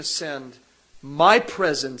 I am going to send my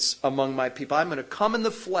presence among my people. I'm going to come in the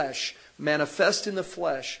flesh, manifest in the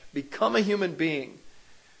flesh, become a human being,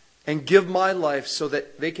 and give my life so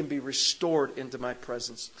that they can be restored into my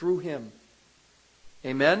presence through Him.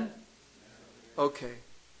 Amen? Okay.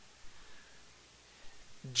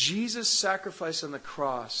 Jesus' sacrifice on the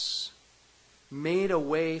cross made a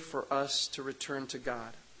way for us to return to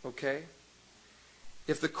God. Okay?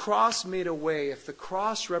 If the cross made a way, if the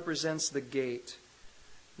cross represents the gate,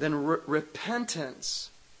 then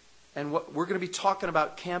repentance And we're going to be talking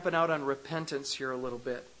about camping out on repentance here a little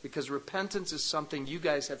bit, because repentance is something you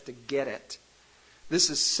guys have to get it. This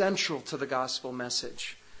is central to the gospel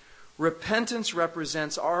message. Repentance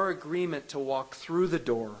represents our agreement to walk through the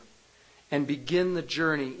door and begin the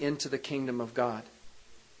journey into the kingdom of God.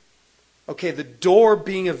 Okay, the door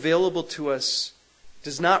being available to us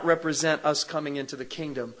does not represent us coming into the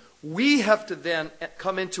kingdom. We have to then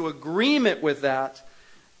come into agreement with that,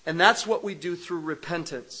 and that's what we do through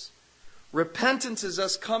repentance. Repentance is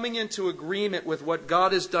us coming into agreement with what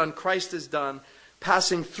God has done, Christ has done,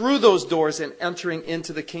 passing through those doors and entering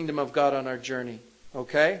into the kingdom of God on our journey.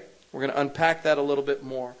 Okay? We're going to unpack that a little bit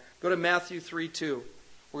more. Go to Matthew 3:2.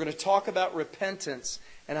 We're going to talk about repentance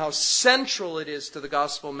and how central it is to the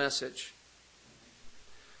gospel message.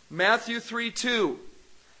 Matthew 3:2.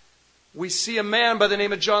 We see a man by the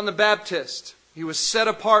name of John the Baptist. He was set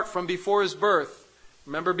apart from before his birth.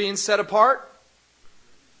 Remember being set apart?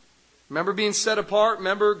 Remember being set apart?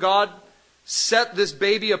 Remember God set this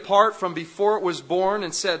baby apart from before it was born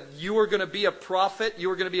and said, you are going to be a prophet.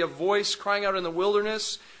 You are going to be a voice crying out in the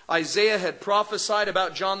wilderness. Isaiah had prophesied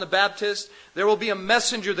about John the Baptist. There will be a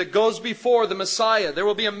messenger that goes before the Messiah. There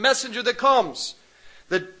will be a messenger that comes.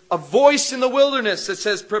 A voice in the wilderness that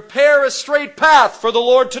says, prepare a straight path for the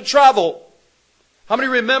Lord to travel. How many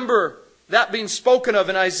remember that being spoken of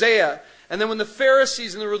in Isaiah? And then when the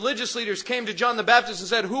Pharisees and the religious leaders came to John the Baptist and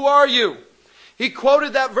said, who are you? He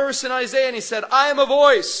quoted that verse in Isaiah and he said, I am a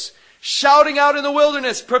voice shouting out in the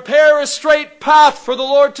wilderness, prepare a straight path for the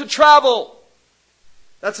Lord to travel.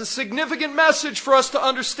 That's a significant message for us to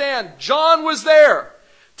understand. John was there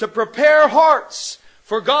to prepare hearts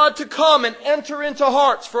for God to come and enter into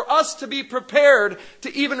hearts, for us to be prepared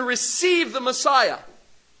to even receive the Messiah.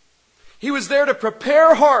 He was there to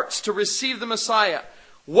prepare hearts to receive the Messiah.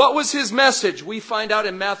 What was his message? We find out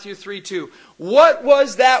in Matthew 3:2. What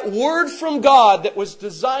was that word from God that was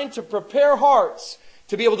designed to prepare hearts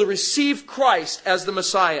to be able to receive Christ as the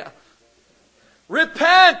Messiah?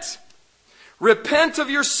 Repent! Repent of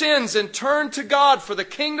your sins and turn to God, for the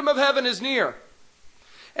kingdom of heaven is near.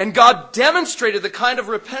 And God demonstrated the kind of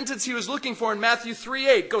repentance He was looking for in Matthew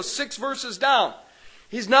 3:8. Go 6 verses down.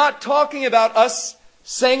 He's not talking about us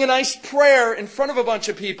saying a nice prayer in front of a bunch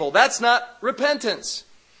of people. That's not repentance.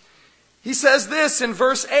 He says this in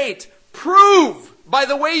verse 8. Prove by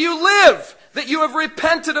the way you live that you have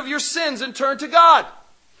repented of your sins and turned to God.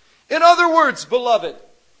 In other words, beloved,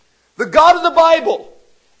 the God of the Bible,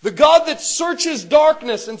 the God that searches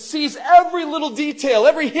darkness and sees every little detail,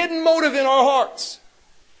 every hidden motive in our hearts,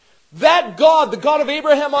 that God, the God of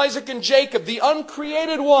Abraham, Isaac, and Jacob, the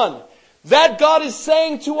uncreated one, that God is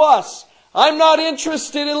saying to us, I'm not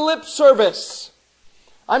interested in lip service.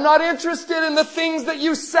 I'm not interested in the things that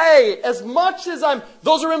you say as much as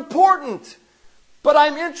those are important. But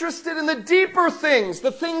I'm interested in the deeper things,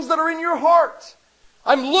 the things that are in your heart.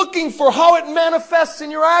 I'm looking for how it manifests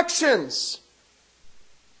in your actions.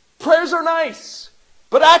 Prayers are nice,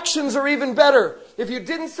 but actions are even better. If you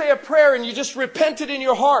didn't say a prayer and you just repented in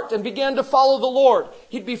your heart and began to follow the Lord,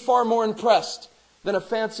 He'd be far more impressed than a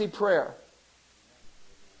fancy prayer.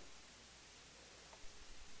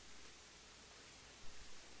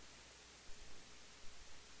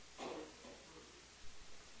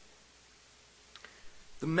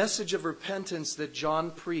 The message of repentance that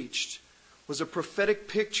John preached was a prophetic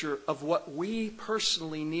picture of what we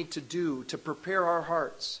personally need to do to prepare our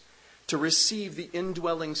hearts to receive the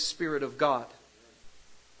indwelling Spirit of God.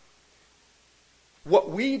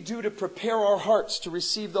 What we do to prepare our hearts to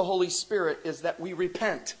receive the Holy Spirit is that we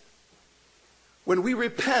repent. When we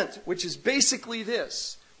repent, which is basically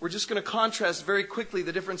this, we're just going to contrast very quickly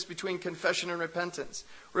the difference between confession and repentance.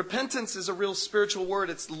 Repentance is a real spiritual word.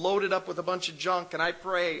 It's loaded up with a bunch of junk, and I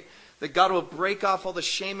pray that God will break off all the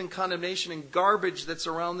shame and condemnation and garbage that's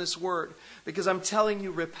around this word. Because I'm telling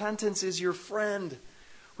you, repentance is your friend.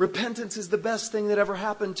 Repentance is the best thing that ever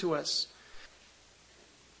happened to us.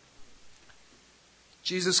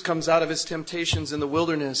 Jesus comes out of His temptations in the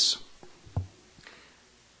wilderness.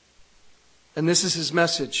 And this is His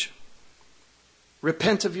message.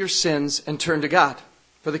 Repent of your sins and turn to God,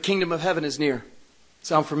 for the kingdom of heaven is near.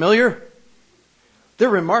 Sound familiar? They're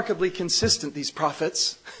remarkably consistent, these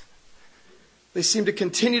prophets. They seem to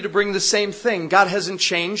continue to bring the same thing. God hasn't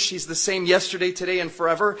changed. He's the same yesterday, today, and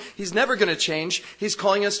forever. He's never going to change. He's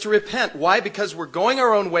calling us to repent. Why? Because we're going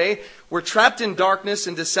our own way. We're trapped in darkness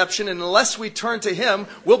and deception, and unless we turn to Him,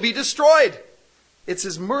 we'll be destroyed. It's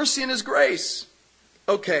His mercy and His grace.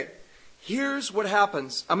 Okay. Here's what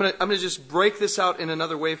happens. I'm gonna just break this out in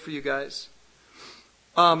another way for you guys.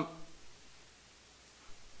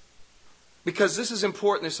 because this is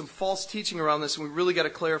important. There's some false teaching around this, and we really got to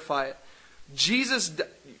clarify it.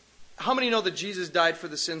 How many know that Jesus died for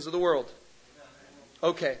the sins of the world?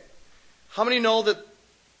 Okay. How many know that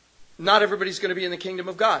not everybody's going to be in the kingdom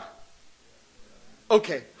of God?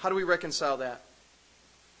 Okay. How do we reconcile that?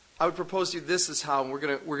 I would propose to you this is how, and we're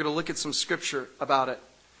going to look at some scripture about it.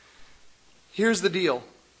 Here's the deal.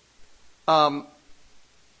 The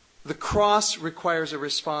cross requires a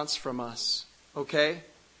response from us. Okay?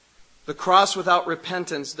 The cross without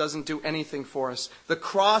repentance doesn't do anything for us. The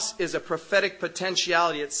cross is a prophetic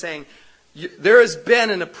potentiality. It's saying, there has been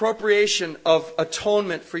an appropriation of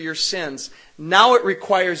atonement for your sins. Now it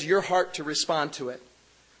requires your heart to respond to it.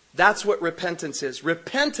 That's what repentance is.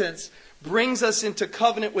 Repentance brings us into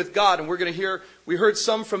covenant with God. And we heard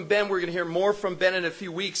some from Ben. We're going to hear more from Ben in a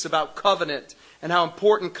few weeks about covenant and how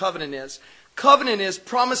important covenant is. Covenant is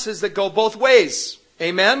promises that go both ways.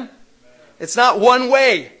 Amen? It's not one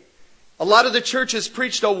way. A lot of the churches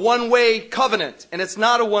preached a one-way covenant, and it's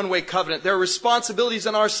not a one-way covenant. There are responsibilities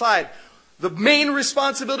on our side. The main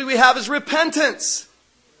responsibility we have is repentance.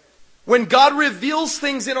 When God reveals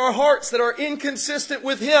things in our hearts that are inconsistent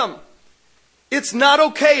with Him, it's not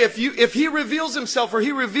okay if He reveals Himself or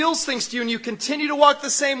He reveals things to you and you continue to walk the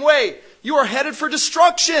same way. You are headed for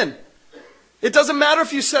destruction. It doesn't matter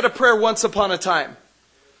if you said a prayer once upon a time.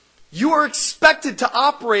 You are expected to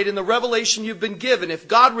operate in the revelation you've been given. If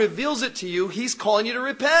God reveals it to you, He's calling you to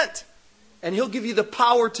repent. And He'll give you the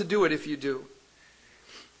power to do it if you do.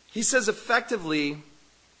 He says effectively,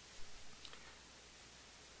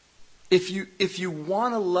 if you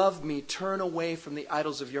want to love me, turn away from the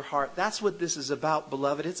idols of your heart. That's what this is about,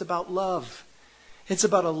 beloved. It's about love. It's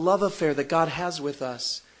about a love affair that God has with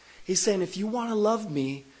us. He's saying, if you want to love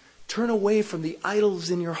me, turn away from the idols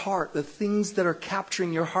in your heart, the things that are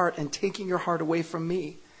capturing your heart and taking your heart away from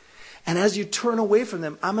me. And as you turn away from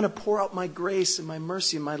them, I'm going to pour out my grace and my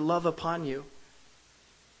mercy and my love upon you.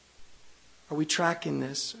 Are we tracking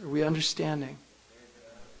this? Are we understanding?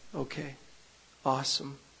 Okay.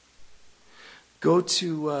 Awesome. Go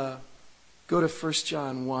to 1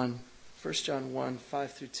 John 1. 1 John 1,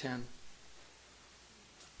 5 through 10.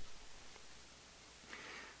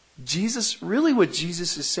 What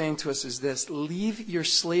Jesus is saying to us is this: leave your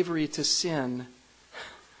slavery to sin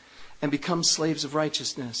and become slaves of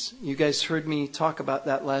righteousness. You guys heard me talk about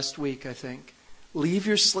that last week, I think. Leave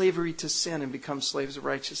your slavery to sin and become slaves of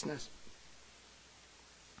righteousness.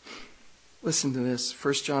 Listen to this,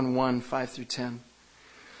 1 John 1, 5 through 10.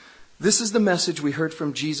 This is the message we heard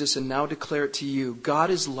from Jesus and now declare it to you. God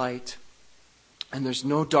is light, and there's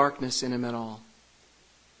no darkness in Him at all.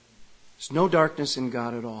 There's no darkness in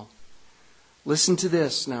God at all. Listen to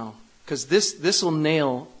this now, because this will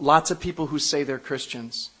nail lots of people who say they're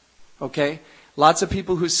Christians. Okay? Lots of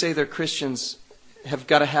people who say they're Christians have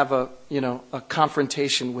got to have a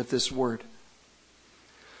confrontation with this word.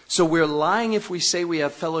 So we're lying if we say we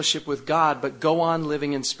have fellowship with God, but go on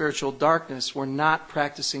living in spiritual darkness. We're not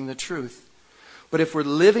practicing the truth. But if we're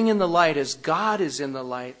living in the light as God is in the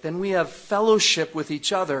light, then we have fellowship with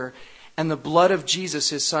each other. And the blood of Jesus,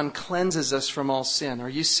 His Son, cleanses us from all sin. Are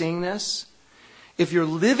you seeing this? If you're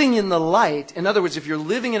living in the light, in other words, if you're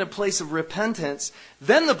living in a place of repentance,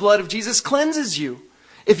 then the blood of Jesus cleanses you.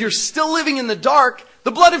 If you're still living in the dark,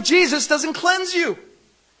 the blood of Jesus doesn't cleanse you.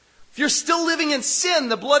 If you're still living in sin,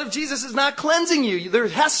 the blood of Jesus is not cleansing you. There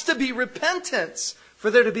has to be repentance for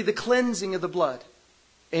there to be the cleansing of the blood.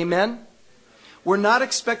 Amen? We're not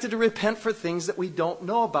expected to repent for things that we don't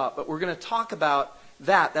know about, but we're going to talk about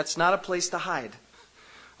that. That's not a place to hide.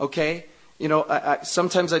 Okay?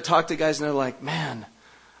 Sometimes I talk to guys and they're like, man,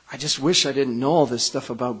 I just wish I didn't know all this stuff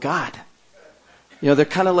about God. They're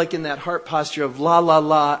kind of like in that heart posture of la, la,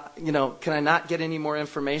 la. Can I not get any more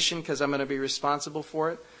information because I'm going to be responsible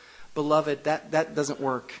for it? Beloved, that doesn't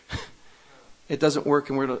work. It doesn't work,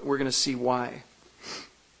 and we're going to see why.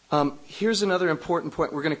 Here's another important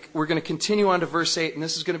point. We're going to continue on to verse 8, and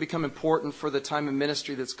this is going to become important for the time of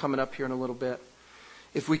ministry that's coming up here in a little bit.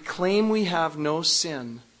 If we claim we have no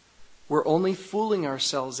sin, we're only fooling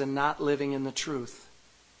ourselves and not living in the truth.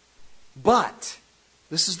 But,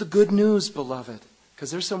 this is the good news, beloved, because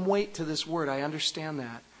there's some weight to this word. I understand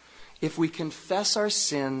that. If we confess our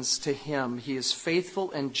sins to Him, He is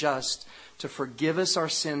faithful and just to forgive us our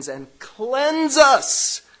sins and cleanse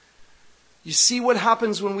us. You see what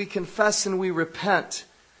happens when we confess and we repent.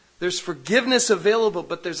 There's forgiveness available,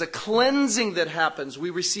 but there's a cleansing that happens. We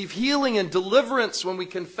receive healing and deliverance when we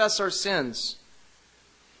confess our sins.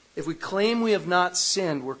 If we claim we have not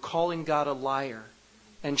sinned, we're calling God a liar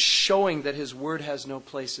and showing that His word has no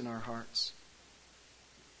place in our hearts.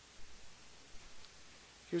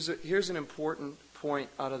 Here's an important point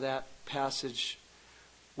out of that passage.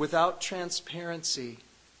 Without transparency,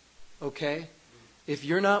 okay? If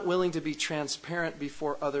you're not willing to be transparent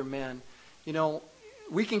before other men,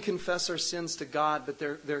 we can confess our sins to God, but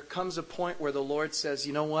there comes a point where the Lord says,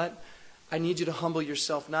 you know what? I need you to humble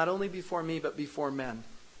yourself, not only before me, but before men.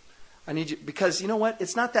 I need you, because you know what?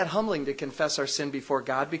 It's not that humbling to confess our sin before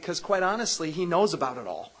God, because quite honestly, He knows about it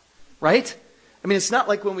all. Right? I mean, it's not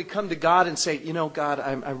like when we come to God and say, God,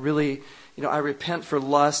 I really, I repent for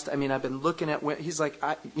lust. I mean, I've been looking at, He's like,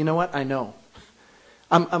 you know what? I know.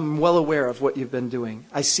 I'm well aware of what you've been doing.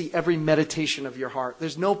 I see every meditation of your heart.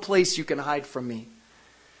 There's no place you can hide from me.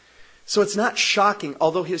 So it's not shocking,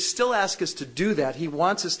 although He'll still ask us to do that. He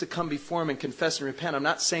wants us to come before Him and confess and repent. I'm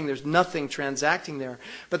not saying there's nothing transacting there.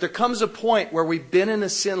 But there comes a point where we've been in a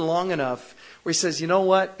sin long enough where He says, you know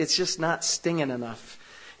what? It's just not stinging enough.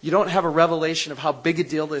 You don't have a revelation of how big a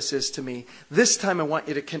deal this is to me. This time I want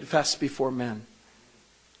you to confess before men.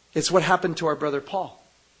 It's what happened to our brother Paul.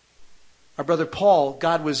 Our brother Paul,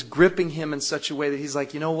 God was gripping him in such a way that he's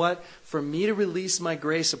like, you know what? For me to release my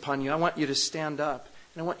grace upon you, I want you to stand up.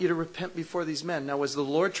 And I want you to repent before these men. Now, was the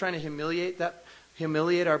Lord trying to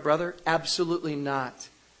humiliate our brother? Absolutely not.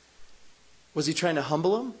 Was He trying to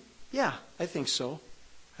humble him? Yeah, I think so.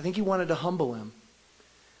 I think He wanted to humble him.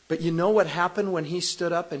 But you know what happened when he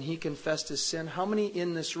stood up and he confessed his sin? How many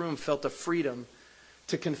in this room felt a freedom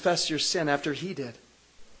to confess your sin after he did?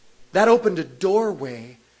 That opened a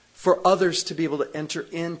doorway for others to be able to enter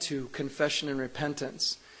into confession and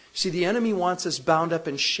repentance. See, the enemy wants us bound up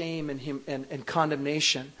in shame and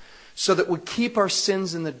condemnation so that we keep our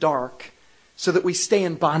sins in the dark, so that we stay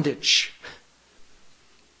in bondage.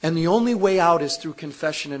 And the only way out is through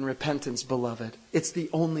confession and repentance, beloved. It's the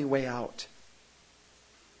only way out.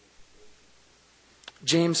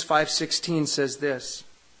 James 5:16 says this,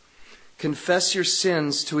 confess your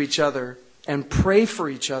sins to each other and pray for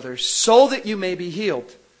each other so that you may be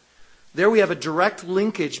healed. There we have a direct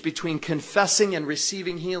linkage between confessing and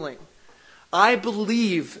receiving healing. I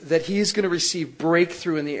believe that he's going to receive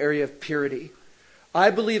breakthrough in the area of purity. I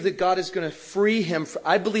believe that God is going to free him.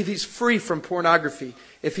 I believe he's free from pornography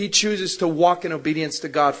if he chooses to walk in obedience to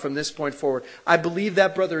God from this point forward. I believe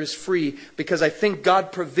that brother is free because I think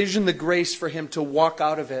God provisioned the grace for him to walk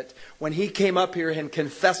out of it when he came up here and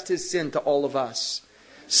confessed his sin to all of us.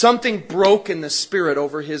 Something broke in the spirit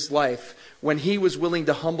over his life when he was willing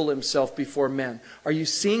to humble himself before men. Are you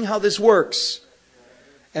seeing how this works?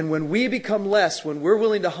 And when we become less, when we're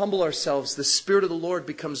willing to humble ourselves, the Spirit of the Lord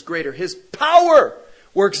becomes greater. His power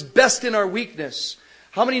works best in our weakness.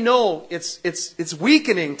 How many know it's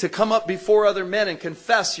weakening to come up before other men and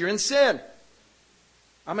confess you're in sin?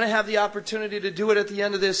 I'm going to have the opportunity to do it at the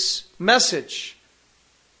end of this message.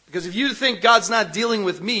 Because if you think God's not dealing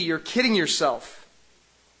with me, you're kidding yourself.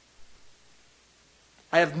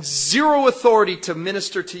 I have zero authority to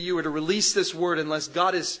minister to you or to release this word unless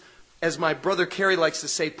God is, as my brother Kerry likes to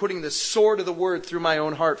say, putting the sword of the word through my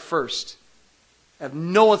own heart first. I have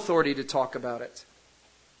no authority to talk about it.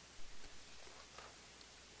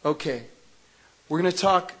 Okay, we're going to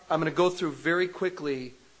talk, I'm going to go through very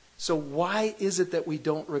quickly. So why is it that we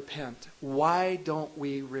don't repent? Why don't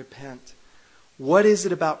we repent? What is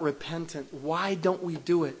it about repentance? Why don't we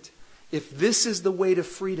do it? If this is the way to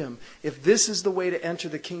freedom, if this is the way to enter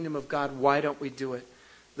the kingdom of God, why don't we do it?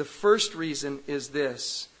 The first reason is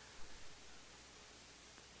this.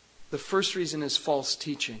 The first reason is false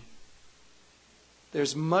teaching.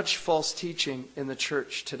 There's much false teaching in the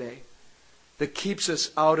church today that keeps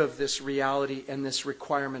us out of this reality and this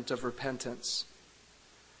requirement of repentance.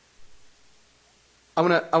 I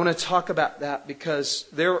want to talk about that because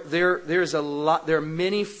there's a lot. There are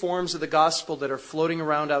many forms of the gospel that are floating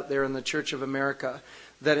around out there in the Church of America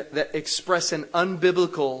that express an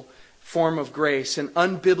unbiblical form of grace, an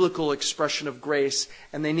unbiblical expression of grace,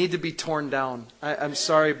 and they need to be torn down. I'm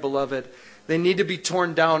sorry, beloved. They need to be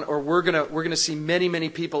torn down, or we're gonna see many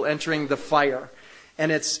people entering the fire.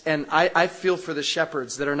 And I feel for the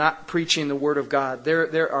shepherds that are not preaching the word of God.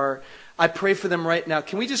 I pray for them right now.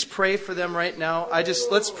 Can we just pray for them right now?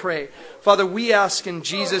 Let's pray. Father, we ask in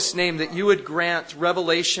Jesus' name that you would grant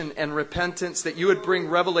revelation and repentance, that you would bring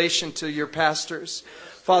revelation to your pastors.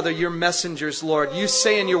 Father, your messengers, Lord, you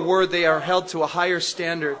say in your word they are held to a higher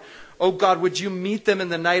standard. Oh God, would you meet them in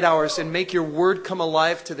the night hours and make your word come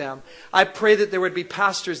alive to them? I pray that there would be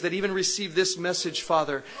pastors that even receive this message,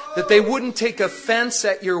 Father, that they wouldn't take offense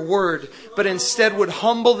at your word, but instead would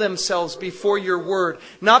humble themselves before your word,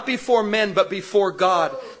 not before men, but before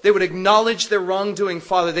God. They would acknowledge their wrongdoing,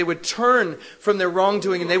 Father. They would turn from their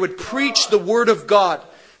wrongdoing and they would preach the word of God.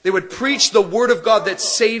 They would preach the word of God that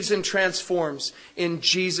saves and transforms in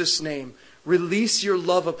Jesus' name. Release your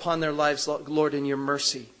love upon their lives, Lord, in your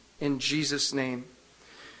mercy. In Jesus' name.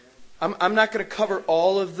 I'm not going to cover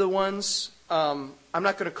all of the ones. I'm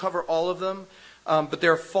not going to cover all of them. But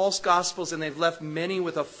there are false gospels, and they've left many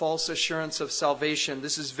with a false assurance of salvation.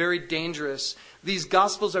 This is very dangerous. These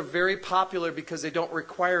gospels are very popular because they don't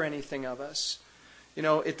require anything of us.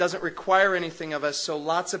 It doesn't require anything of us, so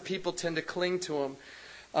lots of people tend to cling to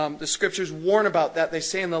them. The scriptures warn about that. They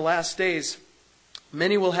say in the last days,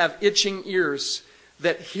 many will have itching ears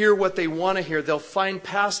that hear what they want to hear. They'll find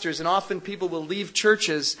pastors, and often people will leave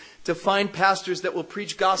churches to find pastors that will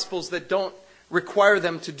preach gospels that don't require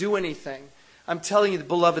them to do anything. I'm telling you,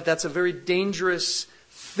 beloved, that's a very dangerous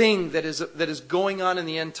thing that is going on in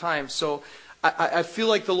the end times. So I feel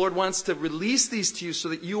like the Lord wants to release these to you so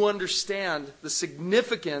that you understand the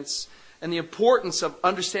significance and the importance of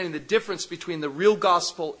understanding the difference between the real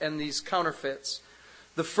gospel and these counterfeits.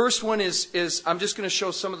 The first one is I'm just going to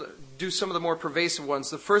show some of the more pervasive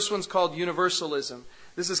ones. The first one's called universalism.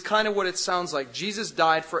 This is kind of what it sounds like. Jesus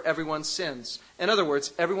died for everyone's sins. In other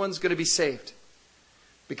words, everyone's going to be saved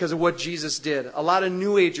because of what Jesus did. A lot of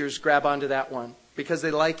New Agers grab onto that one because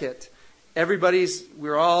they like it.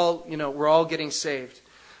 We're all getting saved.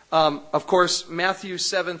 Of course, Matthew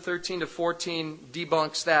 7:13-14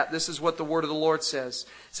 debunks that. This is what the word of the Lord says.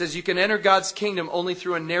 It says, you can enter God's kingdom only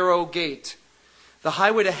through a narrow gate. The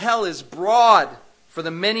highway to hell is broad for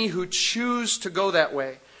the many who choose to go that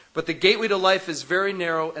way. But the gateway to life is very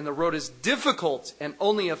narrow, and the road is difficult, and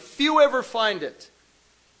only a few ever find it.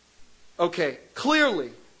 Okay,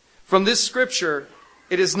 clearly, from this scripture,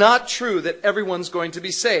 it is not true that everyone's going to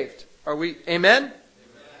be saved. Are we? Amen?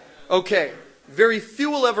 Okay. Very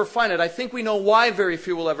few will ever find it. I think we know why very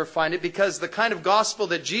few will ever find it, because the kind of gospel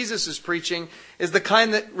that Jesus is preaching is the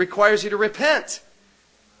kind that requires you to repent,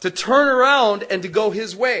 to turn around and to go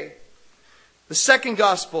His way. The second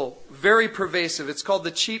gospel, very pervasive. It's called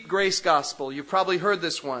the cheap grace gospel. You've probably heard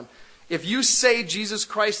this one. If you say Jesus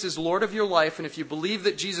Christ is Lord of your life, and if you believe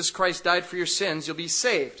that Jesus Christ died for your sins, you'll be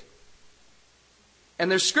saved. And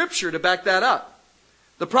there's scripture to back that up.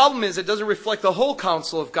 The problem is it doesn't reflect the whole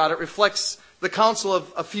counsel of God. It reflects the counsel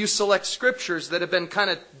of a few select scriptures that have been kind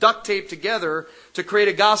of duct taped together to create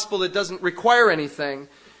a gospel that doesn't require anything.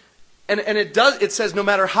 And it says no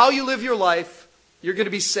matter how you live your life, you're going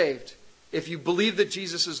to be saved if you believe that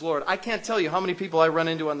Jesus is Lord. I can't tell you how many people I run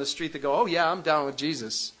into on the street that go, oh yeah, I'm down with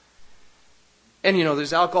Jesus. And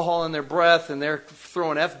there's alcohol in their breath and they're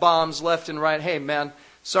throwing F-bombs left and right. Hey man,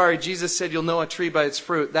 sorry, Jesus said you'll know a tree by its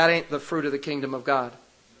fruit. That ain't the fruit of the kingdom of God.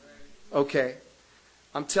 Okay.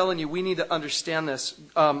 I'm telling you, we need to understand this.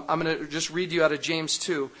 I'm going to just read you out of James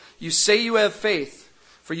 2. You say you have faith,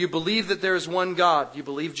 for you believe that there is one God. You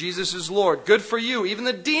believe Jesus is Lord. Good for you. Even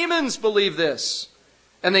the demons believe this.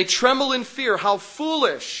 And they tremble in fear. How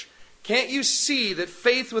foolish. Can't you see that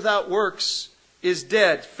faith without works is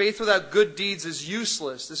dead? Faith without good deeds is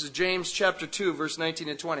useless. This is James chapter 2, verse 19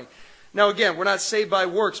 and 20. Now again, we're not saved by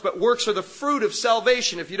works, but works are the fruit of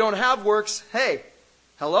salvation. If you don't have works, hey,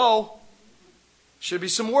 hello? Should be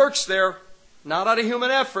some works there. Not out of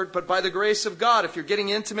human effort, but by the grace of God. If you're getting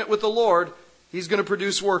intimate with the Lord, He's going to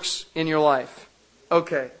produce works in your life.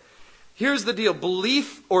 Okay. Here's the deal.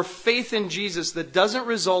 Belief or faith in Jesus that doesn't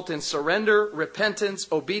result in surrender, repentance,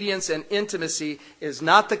 obedience, and intimacy is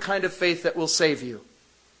not the kind of faith that will save you.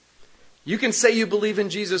 You can say you believe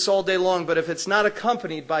in Jesus all day long, but if it's not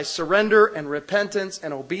accompanied by surrender and repentance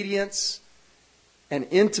and obedience and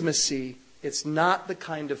intimacy, it's not the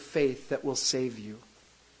kind of faith that will save you.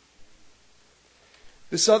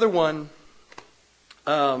 This other one,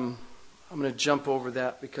 I'm going to jump over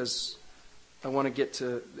that because I want to get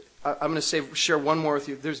to... I'm going to share one more with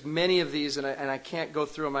you. There's many of these, and I can't go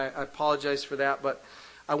through them. I apologize for that, but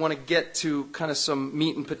I want to get to kind of some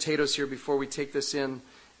meat and potatoes here before we take this in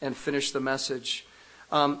and finish the message.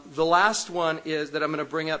 The last one that I'm going to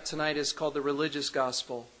bring up tonight is called the religious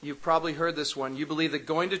gospel. You've probably heard this one. You believe that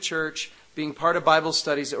going to church, being part of Bible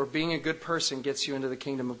studies, or being a good person gets you into the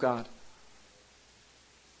kingdom of God.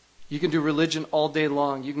 You can do religion all day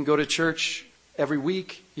long. You can go to church every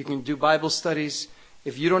week. You can do Bible studies.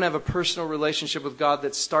 If you don't have a personal relationship with God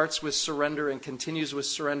that starts with surrender and continues with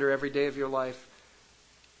surrender every day of your life,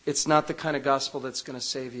 it's not the kind of gospel that's going to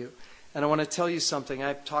save you. And I want to tell you something.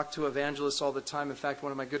 I talk to evangelists all the time. In fact,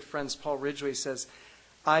 one of my good friends, Paul Ridgway, says,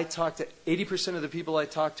 80% of the people I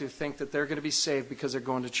talk to think that they're going to be saved because they're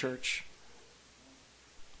going to church.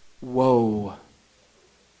 Whoa.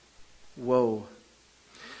 Whoa.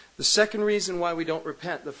 The second reason why we don't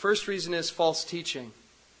repent, the first reason is false teaching.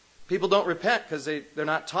 People don't repent because they're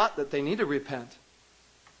not taught that they need to repent.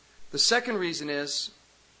 The second reason is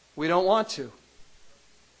we don't want to.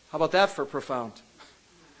 How about that for profound?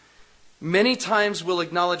 Many times we'll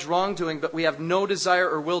acknowledge wrongdoing, but we have no desire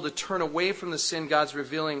or will to turn away from the sin God's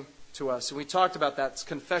revealing to us. And we talked about that. It's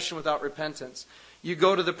confession without repentance. You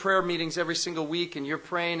go to the prayer meetings every single week and you're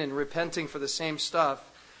praying and repenting for the same stuff,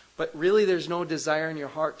 but really there's no desire in your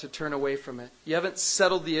heart to turn away from it. You haven't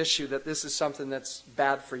settled the issue that this is something that's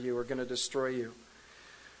bad for you or going to destroy you.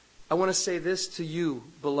 I want to say this to you,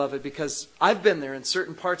 beloved, because I've been there in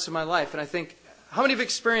certain parts of my life, and I think, how many have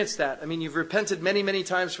experienced that? I mean, you've repented many, many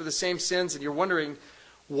times for the same sins, and you're wondering,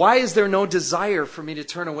 why is there no desire for me to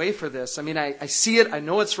turn away from this? I mean, I see it, I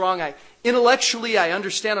know it's wrong, intellectually I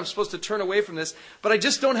understand I'm supposed to turn away from this, but I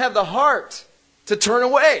just don't have the heart to turn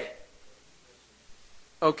away.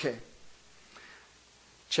 Okay.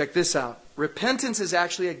 Check this out. Repentance is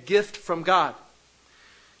actually a gift from God.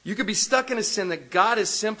 You could be stuck in a sin that God has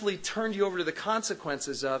simply turned you over to the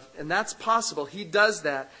consequences of, and that's possible. He does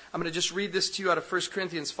that. I'm going to just read this to you out of 1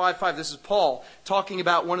 Corinthians 5:5. This is Paul talking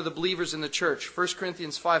about one of the believers in the church. 1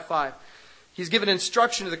 Corinthians 5:5. He's given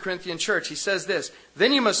instruction to the Corinthian church. He says this,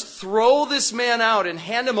 "Then you must throw this man out and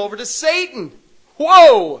hand him over to Satan."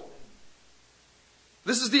 Whoa!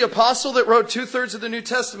 This is the apostle that wrote 2/3 of the New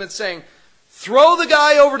Testament saying, throw the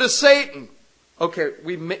guy over to Satan. Okay,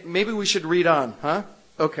 maybe we should read on, huh?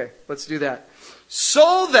 Okay, let's do that.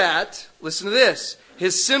 So that, listen to this,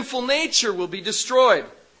 his sinful nature will be destroyed,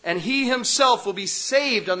 and he himself will be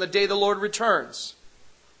saved on the day the Lord returns.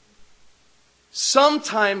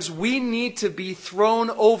 Sometimes we need to be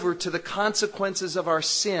thrown over to the consequences of our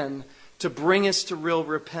sin to bring us to real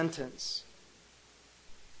repentance.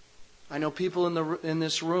 I know people in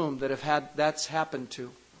this room that have had that's happened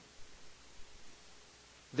to.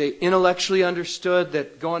 They intellectually understood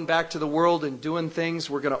that going back to the world and doing things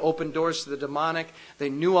were going to open doors to the demonic. They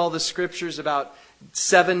knew all the scriptures about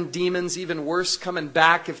 7 demons, even worse, coming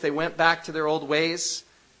back if they went back to their old ways.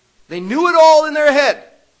 They knew it all in their head.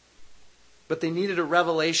 But they needed a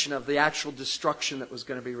revelation of the actual destruction that was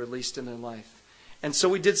going to be released in their life. And so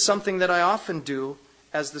we did something that I often do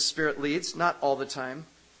as the Spirit leads, not all the time.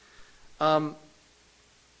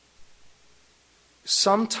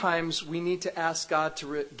 Sometimes we need to ask God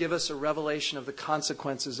to give us a revelation of the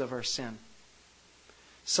consequences of our sin.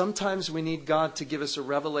 Sometimes we need God to give us a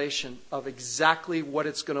revelation of exactly what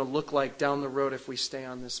it's going to look like down the road if we stay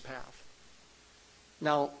on this path.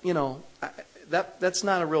 Now, that's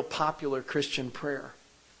not a real popular Christian prayer.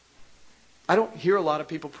 I don't hear a lot of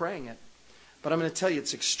people praying it. But I'm going to tell you,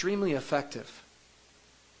 it's extremely effective.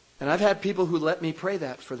 And I've had people who let me pray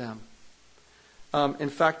that for them. In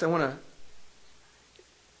fact,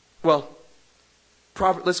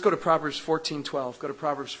 let's go to Proverbs 14:12. Go to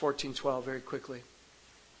Proverbs 14:12 very quickly.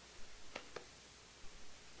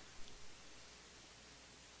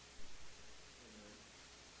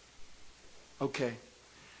 Okay.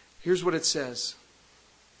 Here's what it says.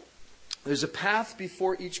 There's a path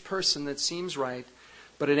before each person that seems right,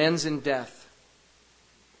 but it ends in death.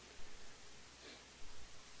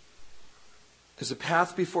 There's a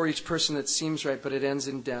path before each person that seems right, but it ends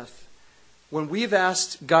in death. When we've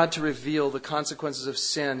asked God to reveal the consequences of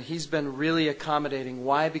sin, He's been really accommodating.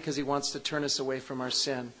 Why? Because He wants to turn us away from our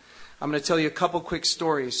sin. I'm going to tell you a couple quick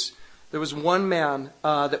stories. There was one man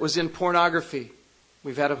that was in pornography.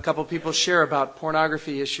 We've had a couple people share about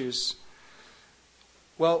pornography issues.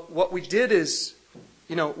 Well, what we did is,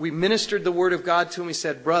 we ministered the Word of God to him. We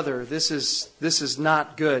said, brother, this is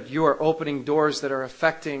not good. You are opening doors that are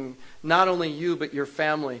affecting not only you, but your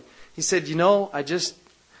family. He said, I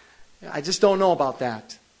just don't know about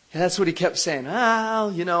that. And that's what he kept saying.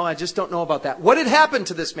 I just don't know about that. What had happened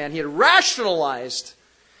to this man? He had rationalized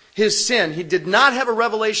his sin. He did not have a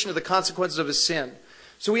revelation of the consequences of his sin.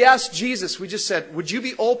 So we asked Jesus, we just said, would you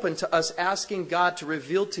be open to us asking God to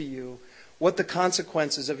reveal to you what the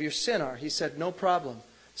consequences of your sin are? He said, no problem.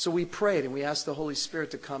 So we prayed and we asked the Holy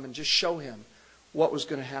Spirit to come and just show him what was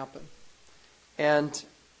going to happen. And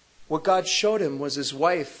what God showed him was his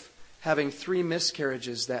wife having 3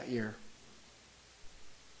 miscarriages that year.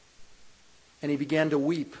 And he began to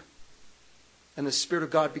weep. And the Spirit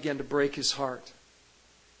of God began to break his heart.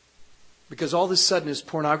 Because all of a sudden his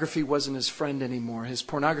pornography wasn't his friend anymore. His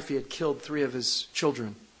pornography had killed 3 of his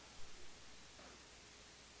children.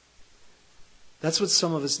 That's what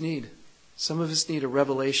some of us need. Some of us need a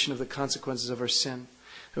revelation of the consequences of our sin.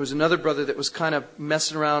 There was another brother that was kind of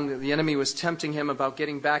messing around. The enemy was tempting him about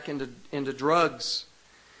getting back into drugs.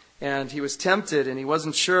 And he was tempted and he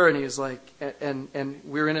wasn't sure. And he was like, and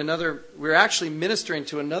we were actually ministering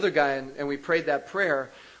to another guy and we prayed that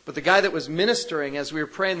prayer. But the guy that was ministering, as we were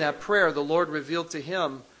praying that prayer, the Lord revealed to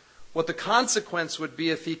him what the consequence would be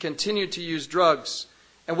if he continued to use drugs.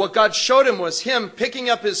 And what God showed him was him picking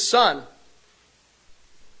up his son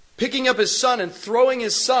and throwing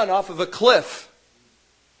his son off of a cliff.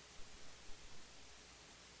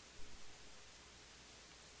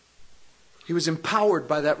 He was empowered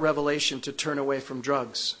by that revelation to turn away from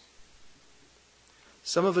drugs.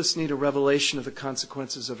 Some of us need a revelation of the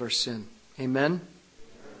consequences of our sin. Amen?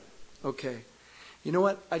 Okay. You know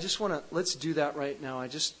what? Let's do that right now.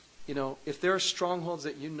 If there are strongholds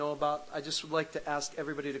that you know about, I just would like to ask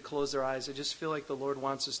everybody to close their eyes. I just feel like the Lord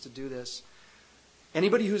wants us to do this.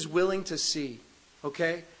 Anybody who's willing to see,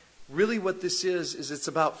 okay? Really what this is it's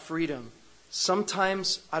about freedom.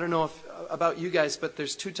 Sometimes, I don't know about you guys, but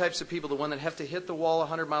there's two types of people. The one that have to hit the wall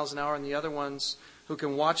 100 miles an hour, and the other ones who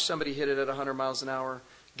can watch somebody hit it at 100 miles an hour,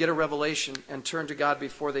 get a revelation, and turn to God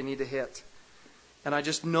before they need to hit. And I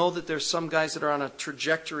just know that there's some guys that are on a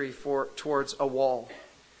trajectory towards a wall.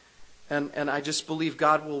 And I just believe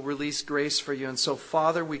God will release grace for you. And so,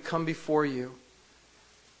 Father, we come before you.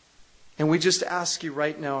 And we just ask you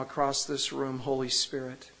right now across this room, Holy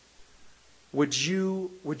Spirit, would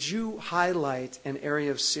you highlight an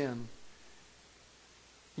area of sin?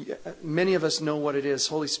 Many of us know what it is.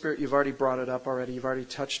 Holy Spirit, you've already brought it up already. You've already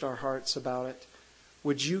touched our hearts about it.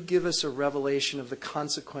 Would you give us a revelation of the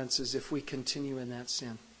consequences if we continue in that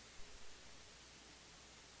sin?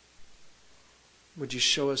 Would you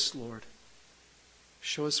show us, Lord?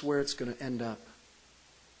 Show us where it's going to end up.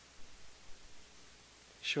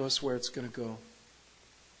 Show us where it's going to go.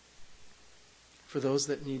 For those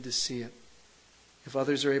that need to see it. If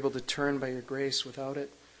others are able to turn by your grace without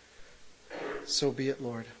it, so be it,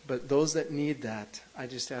 Lord. But those that need that, I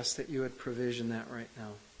just ask that you would provision that right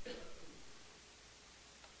now.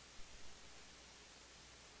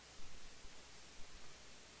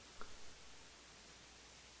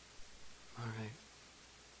 All right.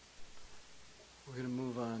 We're going to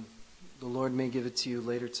move on. The Lord may give it to you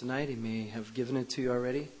later tonight. He may have given it to you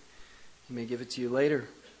already. He may give it to you later.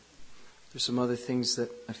 There's some other things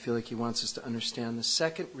that I feel like He wants us to understand. The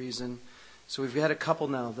second reason, so we've had a couple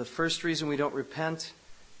now. The first reason we don't repent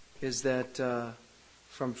is that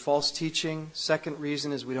from false teaching. Second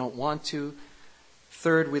reason is we don't want to.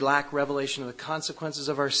 Third, we lack revelation of the consequences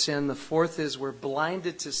of our sin. The fourth is we're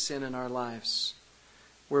blinded to sin in our lives.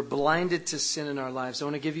 We're blinded to sin in our lives. I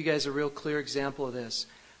want to give you guys a real clear example of this.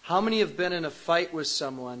 How many have been in a fight with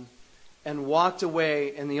someone and walked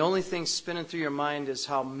away, and the only thing spinning through your mind is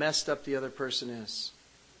how messed up the other person is?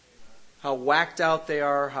 How whacked out they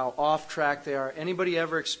are, how off track they are. Anybody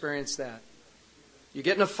ever experienced that? You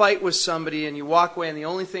get in a fight with somebody and you walk away and the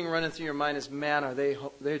only thing running through your mind is, man,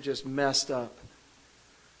 they're just messed up.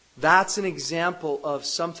 That's an example of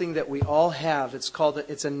something that we all have.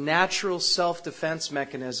 It's a natural self-defense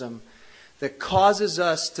mechanism that causes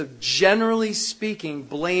us to, generally speaking,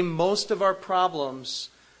 blame most of our problems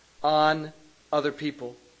on other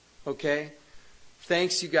people. Okay?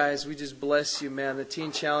 Thanks, you guys. We just bless you, man. The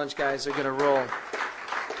Teen Challenge guys are going to roll.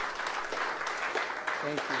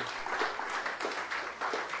 Thank you.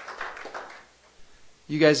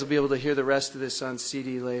 You guys will be able to hear the rest of this on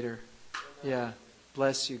CD later. Yeah.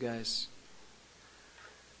 Bless you guys.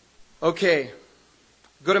 Okay.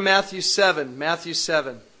 Go to Matthew 7. Matthew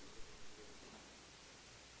 7.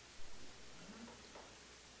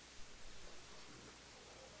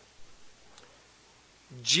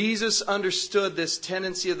 Jesus understood this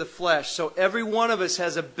tendency of the flesh. So every one of us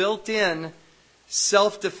has a built-in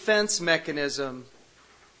self-defense mechanism.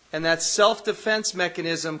 And that self-defense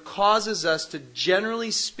mechanism causes us to,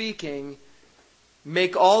 generally speaking,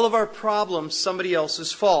 make all of our problems somebody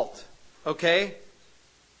else's fault. Okay?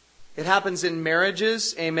 It happens in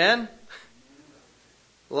marriages. Amen?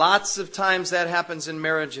 Lots of times that happens in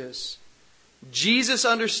marriages. Jesus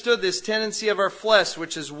understood this tendency of our flesh,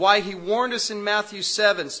 which is why He warned us in Matthew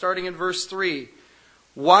 7, starting in verse 3.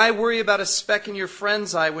 Why worry about a speck in your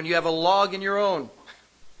friend's eye when you have a log in your own?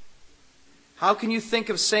 How can you think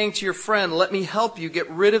of saying to your friend, let me help you get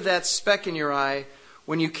rid of that speck in your eye,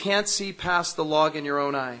 when you can't see past the log in your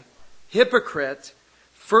own eye? Hypocrite,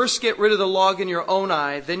 first get rid of the log in your own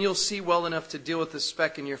eye, then you'll see well enough to deal with the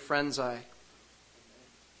speck in your friend's eye.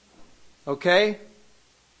 Okay?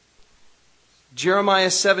 Jeremiah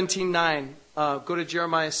 17:9. Go to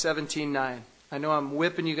Jeremiah 17:9. I know I'm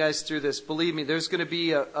whipping you guys through this. Believe me, there's going to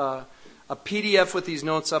be a PDF with these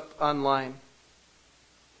notes up online.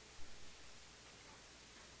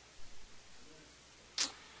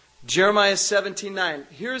 Jeremiah 17:9.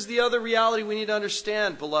 Here's the other reality we need to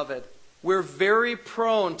understand, beloved. We're very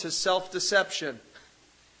prone to self-deception.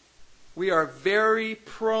 We are very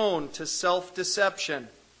prone to self-deception.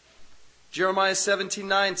 Jeremiah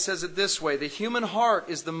 17:9 says it this way, the human heart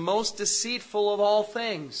is the most deceitful of all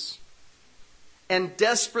things and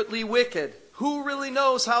desperately wicked. Who really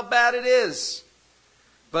knows how bad it is?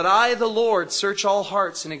 But I, the Lord, search all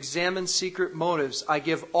hearts and examine secret motives. I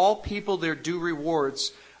give all people their due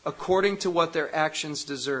rewards according to what their actions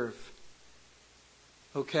deserve.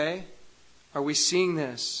 Okay? Are we seeing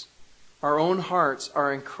this? Our own hearts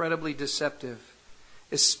are incredibly deceptive,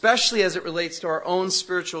 especially as it relates to our own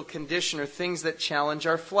spiritual condition or things that challenge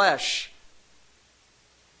our flesh.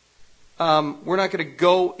 We're not going to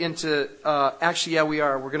go into, actually, yeah, we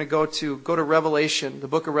are. We're going to go to Revelation, the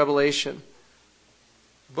book of Revelation.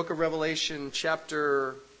 Book of Revelation,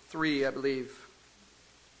 chapter 3, I believe.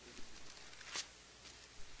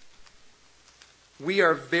 We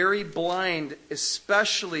are very blind,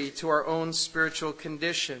 especially to our own spiritual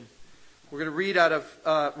condition. We're going to read out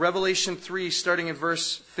of Revelation 3, starting in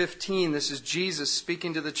verse 15. This is Jesus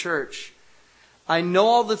speaking to the church. I know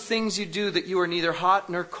all the things you do, that you are neither hot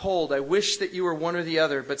nor cold. I wish that you were one or the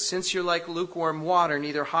other. But since you're like lukewarm water,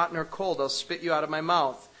 neither hot nor cold, I'll spit you out of my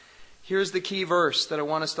mouth. Here's the key verse that I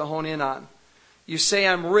want us to hone in on. You say,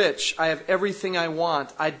 I'm rich. I have everything I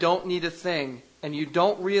want. I don't need a thing. And you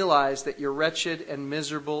don't realize that you're wretched and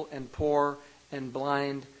miserable and poor and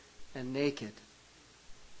blind and naked.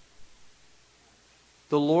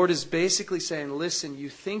 The Lord is basically saying, listen, you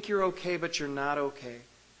think you're okay, but you're not okay.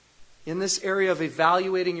 In this area of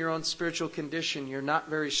evaluating your own spiritual condition, you're not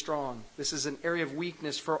very strong. This is an area of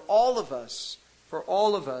weakness for all of us. For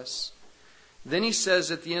all of us. Then he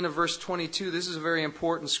says at the end of verse 22, this is a very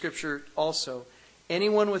important scripture also.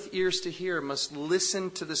 Anyone with ears to hear must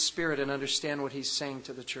listen to the Spirit and understand what he's saying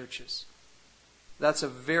to the churches. That's a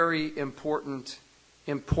very important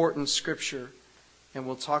scripture. And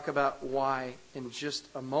we'll talk about why in just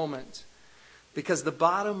a moment. Because the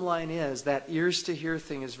bottom line is that ears to hear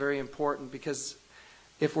thing is very important. Because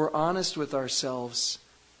if we're honest with ourselves,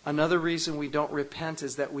 another reason we don't repent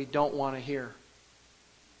is that we don't want to hear.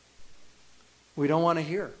 We don't want to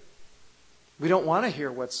hear. We don't want to hear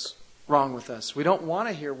what's wrong with us. We don't want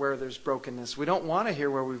to hear where there's brokenness. We don't want to hear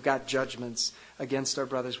where we've got judgments against our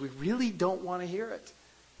brothers. We really don't want to hear it.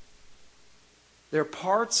 There are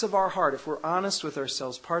parts of our heart, if we're honest with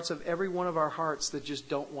ourselves, parts of every one of our hearts that just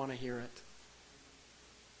don't want to hear it.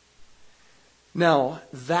 Now,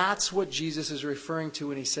 that's what Jesus is referring to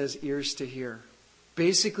when he says ears to hear.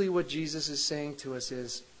 Basically what Jesus is saying to us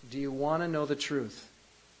is, do you want to know the truth?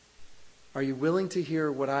 Are you willing to hear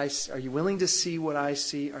are you willing to see what I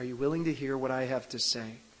see? Are you willing to hear what I have to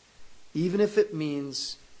say? Even if it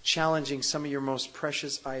means challenging some of your most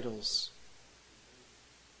precious idols.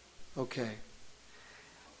 Okay.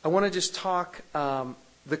 I want to just talk, now,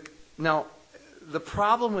 the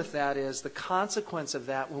problem with that is, the consequence of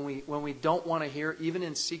that when we don't want to hear, even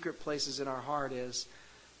in secret places in our heart, is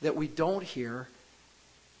that we don't hear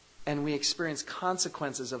and we experience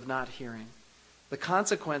consequences of not hearing. The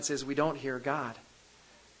consequence is we don't hear God.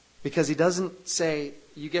 Because he doesn't say,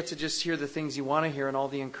 you get to just hear the things you want to hear and all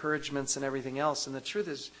the encouragements and everything else. And the truth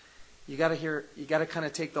is, you got to kind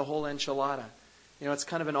of take the whole enchilada. You know, it's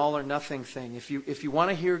kind of an all or nothing thing. If you want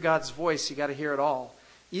to hear God's voice, you got to hear it all.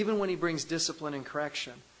 Even when he brings discipline and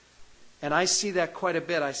correction. And I see that quite a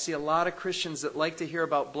bit. I see a lot of Christians that like to hear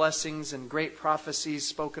about blessings and great prophecies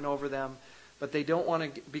spoken over them. But they don't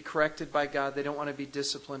want to be corrected by God. They don't want to be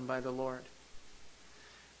disciplined by the Lord.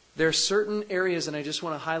 There are certain areas, and I just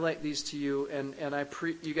want to highlight these to you, and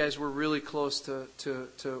you guys were really close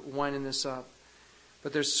to winding this up.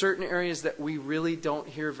 But there's certain areas that we really don't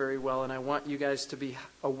hear very well, and I want you guys to be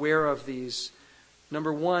aware of these.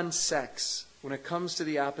 Number one, sex. When it comes to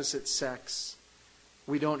the opposite sex,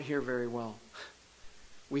 we don't hear very well.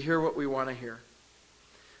 We hear what we want to hear.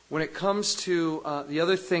 When it comes to, the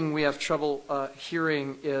other thing we have trouble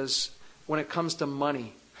hearing is when it comes to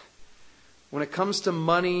money. When it comes to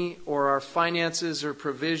money or our finances or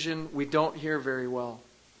provision, we don't hear very well.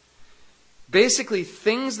 Basically,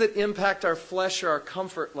 things that impact our flesh or our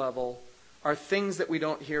comfort level are things that we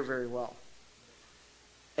don't hear very well.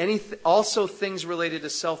 Also things related to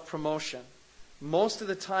self-promotion. Most of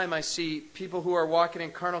the time I see people who are walking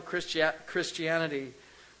in carnal Christianity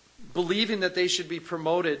believing that they should be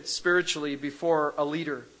promoted spiritually before a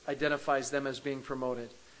leader identifies them as being promoted.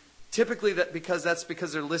 Typically because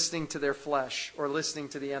they're listening to their flesh or listening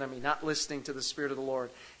to the enemy, not listening to the Spirit of the Lord.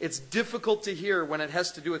 It's difficult to hear when it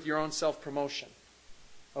has to do with your own self-promotion.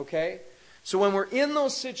 Okay? So when we're in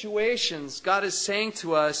those situations, God is saying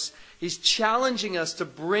to us, He's challenging us to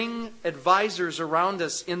bring advisors around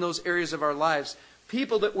us in those areas of our lives.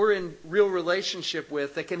 People that we're in real relationship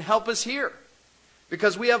with that can help us hear.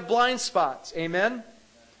 Because we have blind spots. Amen?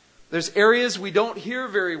 There's areas we don't hear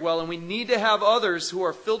very well, and we need to have others who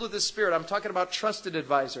are filled with the Spirit. I'm talking about trusted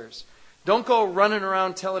advisors. Don't go running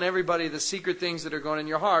around telling everybody the secret things that are going in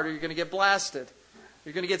your heart, or you're going to get blasted.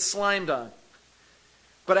 You're going to get slimed on.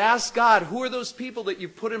 But ask God, who are those people that you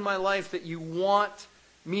put in my life that you want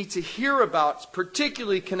me to hear about,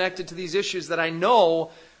 particularly connected to these issues that I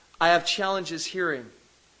know I have challenges hearing?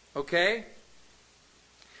 Okay?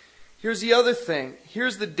 Here's the other thing.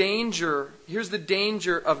 Here's the danger. Here's the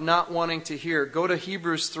danger of not wanting to hear. Go to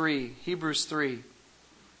Hebrews 3. Hebrews 3.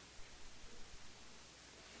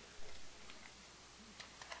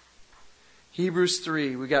 Hebrews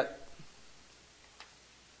 3. We got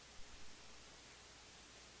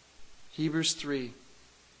Hebrews 3.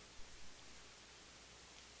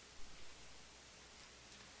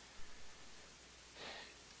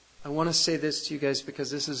 I want to say this to you guys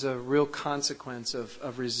because this is a real consequence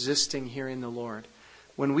of resisting hearing the Lord.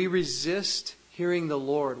 When we resist hearing the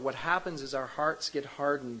Lord, what happens is our hearts get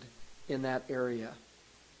hardened in that area.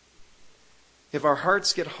 If our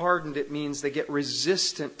hearts get hardened, it means they get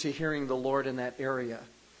resistant to hearing the Lord in that area.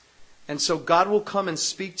 And so God will come and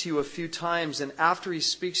speak to you a few times, and after He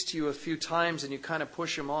speaks to you a few times and you kind of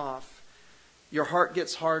push Him off, your heart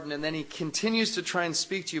gets hardened, and then He continues to try and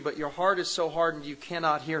speak to you, but your heart is so hardened you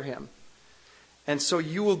cannot hear Him. And so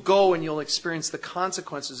you will go and you'll experience the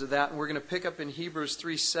consequences of that. And we're going to pick up in Hebrews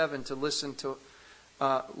 3:7 to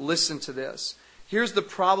listen to this. Here's the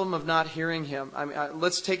problem of not hearing Him.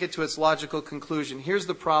 Let's take it to its logical conclusion. Here's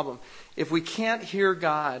the problem. If we can't hear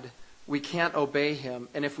God, we can't obey Him.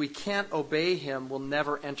 And if we can't obey Him, we'll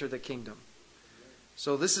never enter the kingdom.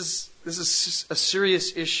 So this is a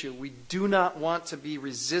serious issue. We do not want to be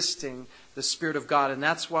resisting the Spirit of God. And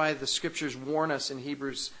that's why the Scriptures warn us in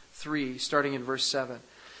Hebrews 3, starting in verse 7.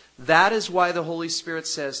 That is why the Holy Spirit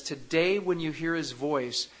says, today when you hear His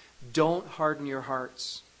voice, don't harden your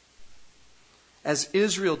hearts. As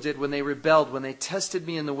Israel did when they rebelled, when they tested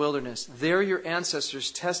me in the wilderness. There your ancestors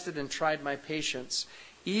tested and tried my patience,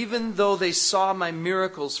 even though they saw my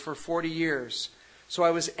miracles for 40 years. So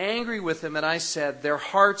I was angry with them, and I said, their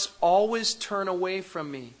hearts always turn away from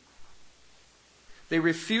me. They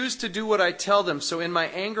refuse to do what I tell them, so in my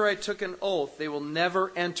anger I took an oath, they will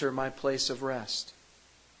never enter my place of rest.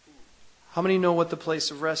 How many know what the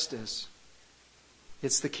place of rest is?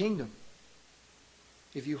 It's the kingdom.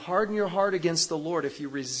 If you harden your heart against the Lord, if you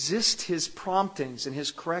resist His promptings and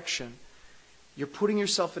His correction, you're putting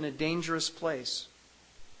yourself in a dangerous place.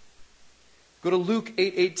 Go to Luke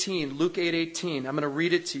 8:18. Luke 8:18. I'm going to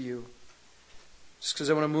read it to you, just because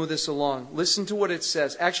I want to move this along. Listen to what it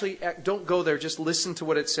says. Actually, don't go there. Just listen to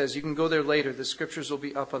what it says. You can go there later. The scriptures will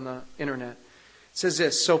be up on the internet. It says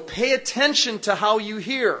this, so pay attention to how you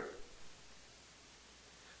hear.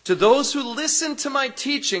 To those who listen to my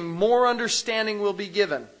teaching, more understanding will be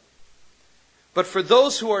given. But for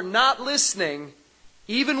those who are not listening,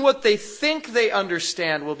 even what they think they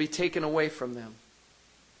understand will be taken away from them.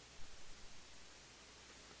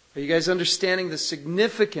 Are you guys understanding the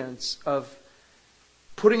significance of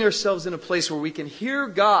putting ourselves in a place where we can hear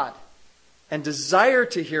God and desire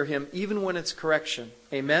to hear Him even when it's correction?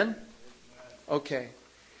 Amen? Okay.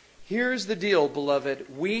 Here's the deal,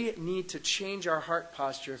 beloved. We need to change our heart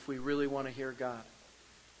posture if we really want to hear God.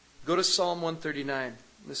 Go to Psalm 139.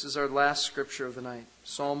 This is our last scripture of the night.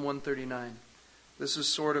 Psalm 139. This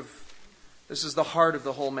is the heart of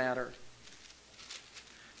the whole matter.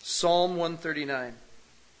 Psalm 139.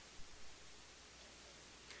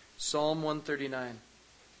 Psalm 139.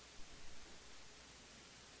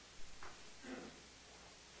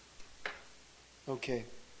 Okay.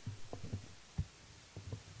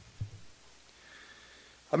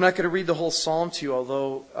 I'm not going to read the whole psalm to you,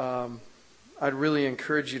 although I'd really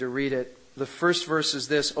encourage you to read it. The first verse is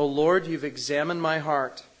this, O Lord, you've examined my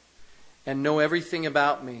heart and know everything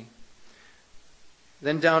about me.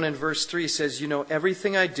 Then down in verse 3 says, you know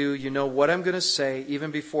everything I do, you know what I'm going to say,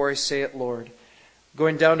 even before I say it, Lord.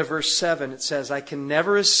 Going down to verse 7, it says, I can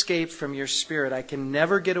never escape from your spirit. I can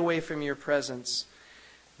never get away from your presence.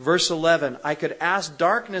 Verse 11, I could ask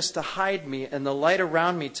darkness to hide me and the light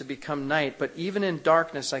around me to become night, but even in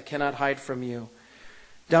darkness I cannot hide from you.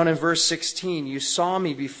 Down in verse 16, you saw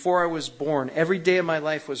me before I was born. Every day of my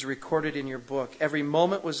life was recorded in your book. Every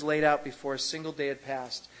moment was laid out before a single day had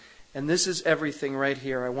passed. And this is everything right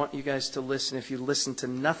here. I want you guys to listen. If you listen to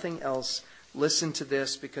nothing else, listen to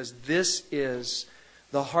this, because this is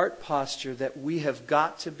the heart posture that we have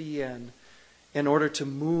got to be in order to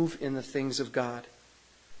move in the things of God.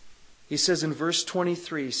 He says in verse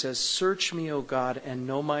 23, he says, search me, O God, and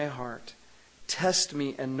know my heart. Test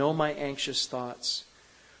me and know my anxious thoughts.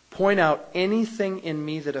 Point out anything in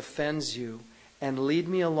me that offends you, and lead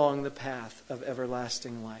me along the path of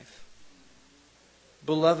everlasting life.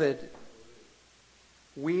 Beloved,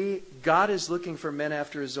 God is looking for men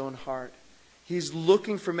after His own heart. He's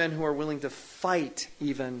looking for men who are willing to fight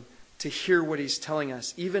even to hear what He's telling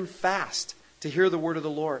us, even fast to hear the word of the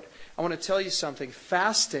Lord. I want to tell you something.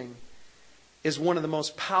 Fasting is one of the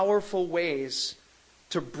most powerful ways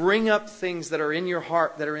to bring up things that are in your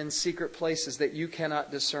heart, that are in secret places that you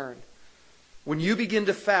cannot discern. When you begin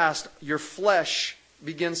to fast, your flesh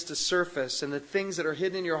begins to surface, and the things that are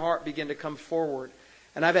hidden in your heart begin to come forward.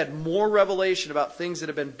 And I've had more revelation about things that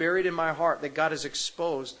have been buried in my heart that God has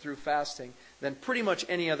exposed through fasting than pretty much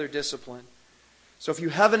any other discipline. So if you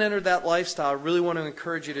haven't entered that lifestyle, I really want to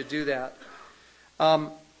encourage you to do that.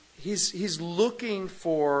 He's looking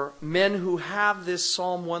for men who have this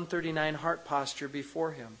Psalm 139 heart posture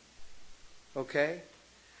before Him. Okay?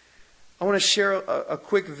 I want to share a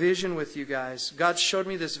quick vision with you guys. God showed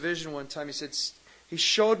me this vision one time. He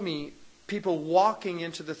showed me people walking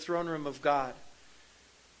into the throne room of God.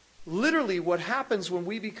 Literally, what happens when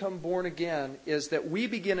we become born again is that we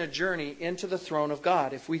begin a journey into the throne of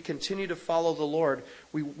God. If we continue to follow the Lord,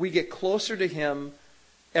 we get closer to Him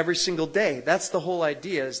every single day. That's the whole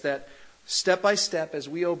idea, is that step by step, as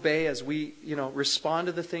we obey, as we respond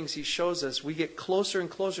to the things He shows us, we get closer and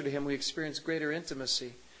closer to Him. We experience greater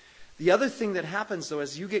intimacy. The other thing that happens, though,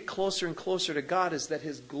 as you get closer and closer to God, is that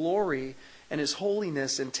His glory and His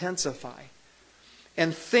holiness intensify.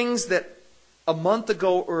 And things that a month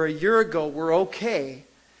ago or a year ago were okay,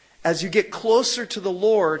 as you get closer to the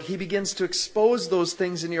Lord, He begins to expose those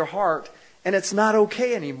things in your heart, and it's not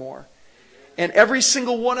okay anymore. And every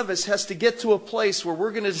single one of us has to get to a place where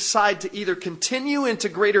we're going to decide to either continue into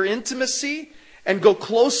greater intimacy and go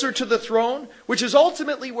closer to the throne, which is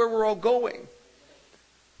ultimately where we're all going,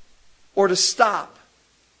 or to stop.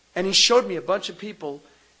 And He showed me a bunch of people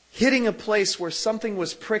hitting a place where something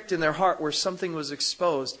was pricked in their heart, where something was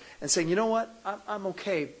exposed, and saying, you know what, I'm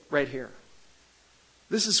okay right here.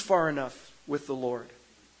 This is far enough with the Lord.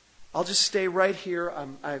 I'll just stay right here.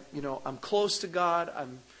 I'm close to God.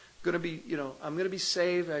 I'm going to be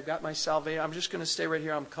saved. I've got my salvation. I'm just going to stay right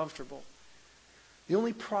here. I'm comfortable. The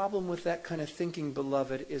only problem with that kind of thinking,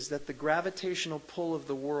 beloved, is that the gravitational pull of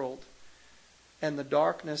the world and the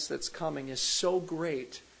darkness that's coming is so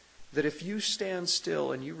great that if you stand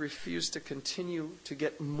still and you refuse to continue to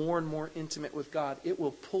get more and more intimate with God, it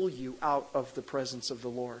will pull you out of the presence of the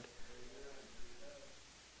Lord.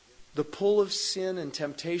 The pull of sin and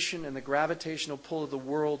temptation and the gravitational pull of the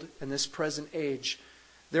world in this present age,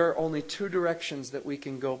 there are only two directions that we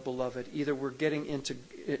can go, beloved. Either we're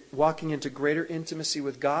walking into greater intimacy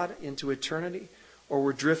with God, into eternity, or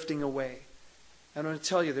we're drifting away. I'm going to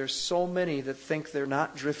tell you, there's so many that think they're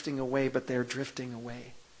not drifting away, but they're drifting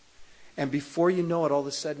away. And before you know it, all of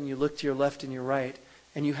a sudden you look to your left and your right,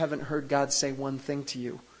 and you haven't heard God say one thing to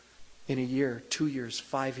you in a year, 2 years,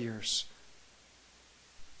 5 years.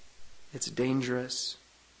 It's dangerous.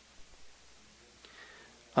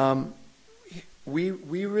 We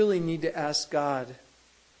really need to ask God,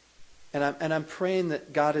 and I'm praying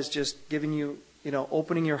that God is just giving you,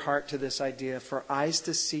 opening your heart to this idea for eyes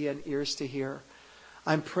to see and ears to hear.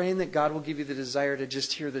 I'm praying that God will give you the desire to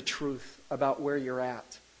just hear the truth about where you're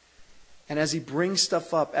at. And as He brings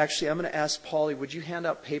stuff up, actually, I'm going to ask Paulie, would you hand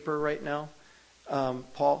out paper right now?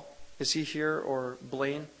 Paul, is he here, or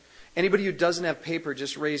Blaine? Anybody who doesn't have paper,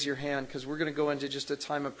 just raise your hand, because we're going to go into just a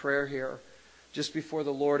time of prayer here, just before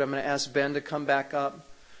the Lord. I'm going to ask Ben to come back up.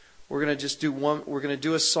 We're going to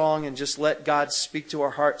do a song and just let God speak to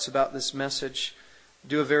our hearts about this message.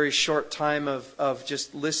 Do a very short time of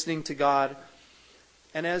just listening to God.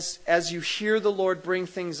 And as you hear the Lord bring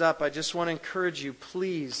things up, I just want to encourage you,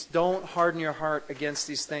 please don't harden your heart against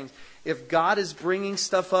these things. If God is bringing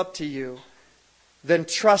stuff up to you, then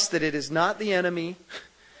trust that it is not the enemy.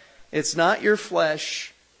 It's not your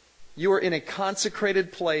flesh. You are in a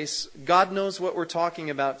consecrated place. God knows what we're talking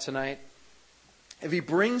about tonight. If He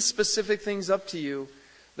brings specific things up to you,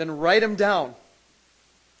 then write them down.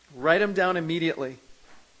 Write them down immediately.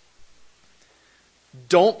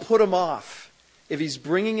 Don't put them off. If He's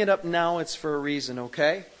bringing it up now, it's for a reason,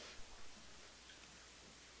 okay?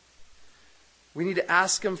 We need to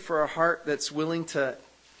ask Him for a heart that's willing to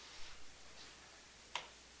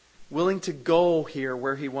go here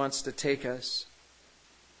where He wants to take us.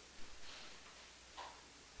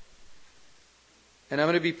 And I'm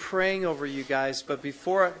going to be praying over you guys, but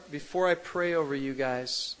before I pray over you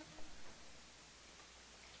guys,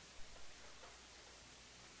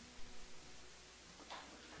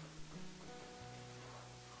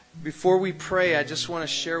 before we pray, I just want to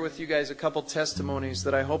share with you guys a couple testimonies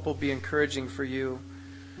that I hope will be encouraging for you.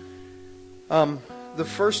 The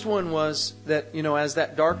first one was that, as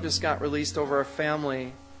that darkness got released over our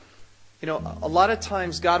family, a lot of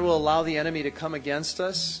times God will allow the enemy to come against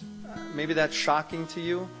us. Maybe that's shocking to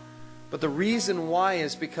you. But the reason why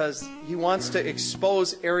is because He wants to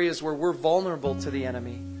expose areas where we're vulnerable to the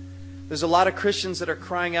enemy. There's a lot of Christians that are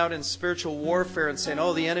crying out in spiritual warfare and saying,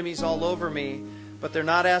 oh, the enemy's all over me. But they're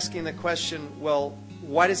not asking the question, well,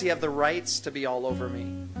 why does he have the rights to be all over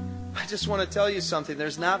me? I just want to tell you something.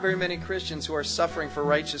 There's not very many Christians who are suffering for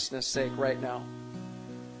righteousness' sake right now.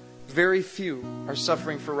 Very few are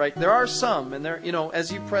suffering for right. There are some, and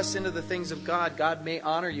as you press into the things of God, God may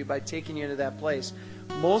honor you by taking you into that place.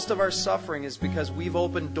 Most of our suffering is because we've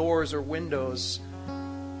opened doors or windows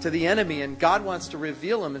to the enemy, and God wants to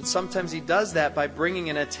reveal them. And sometimes He does that by bringing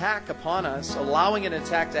an attack upon us, allowing an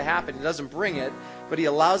attack to happen. He doesn't bring it, but He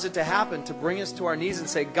allows it to happen to bring us to our knees and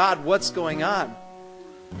say, God, what's going on?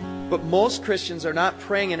 But most Christians are not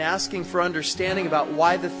praying and asking for understanding about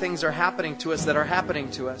why the things are happening to us that are happening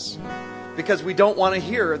to us. Because we don't want to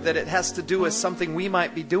hear that it has to do with something we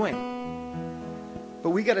might be doing.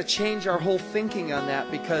 But we got to change our whole thinking on that,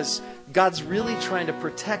 because God's really trying to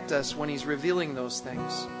protect us when He's revealing those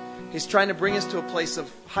things. He's trying to bring us to a place of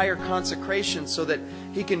higher consecration so that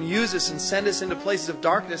He can use us and send us into places of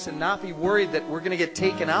darkness and not be worried that we're going to get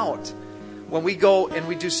taken out when we go and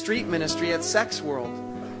we do street ministry at Sex World.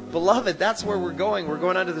 Beloved, that's where we're going. We're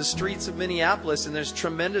going onto the streets of Minneapolis, and there's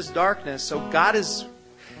tremendous darkness. So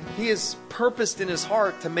He is purposed in His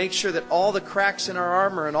heart to make sure that all the cracks in our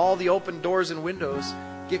armor and all the open doors and windows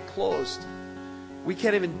get closed. We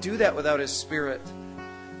can't even do that without His Spirit.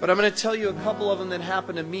 But I'm going to tell you a couple of them that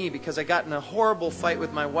happened to me, because I got in a horrible fight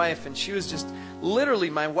with my wife, and she was just, literally,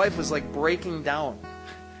 my wife was like breaking down,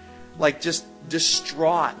 like just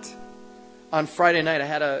distraught. On Friday night, I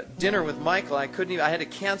had a dinner with Michael. I had to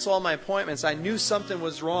cancel all my appointments. I knew something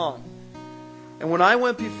was wrong. And when I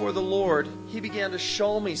went before the Lord, He began to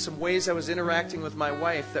show me some ways I was interacting with my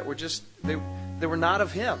wife that were just, they were not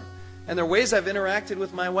of Him. And they're ways I've interacted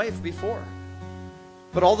with my wife before.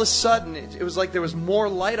 But all of a sudden, it was like there was more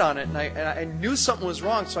light on it, and I knew something was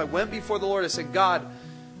wrong. So I went before the Lord. I said, God,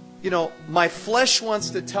 my flesh wants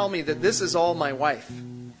to tell me that this is all my wife.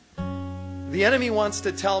 The enemy wants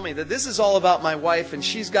to tell me that this is all about my wife, and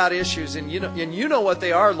she's got issues. And you know what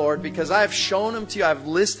they are, Lord, because I've shown them to you. I've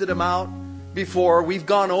listed them out before. We've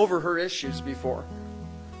gone over her issues before.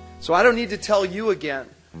 So I don't need to tell you again.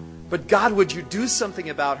 But God, would you do something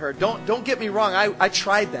about her? Don't get me wrong. I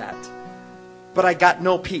tried that. But I got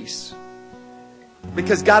no peace.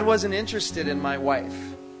 Because God wasn't interested in my wife.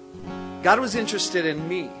 God was interested in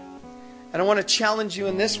me. And I want to challenge you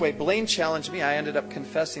in this way. Blaine challenged me. I ended up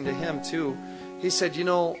confessing to him too. He said,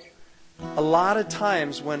 a lot of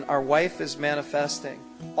times when our wife is manifesting,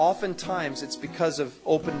 oftentimes it's because of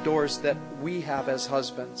open doors that we have as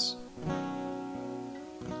husbands.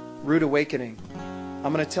 Rude awakening.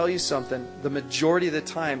 I'm going to tell you something. The majority of the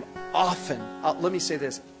time, often, let me say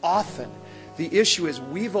this, often, the issue is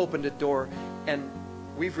we've opened a door and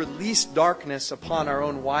we've released darkness upon our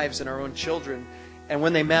own wives and our own children. And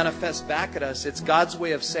when they manifest back at us, it's God's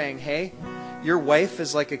way of saying, hey, your wife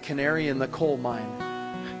is like a canary in the coal mine.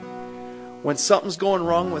 When something's going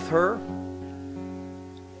wrong with her,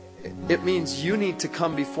 it means you need to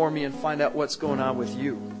come before me and find out what's going on with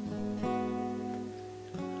you.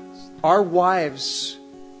 Our wives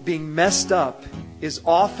being messed up is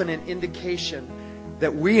often an indication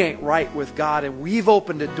that we ain't right with God, and we've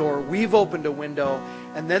opened a door, we've opened a window,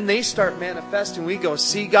 and then they start manifesting. We go,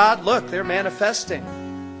 see God, look, they're manifesting.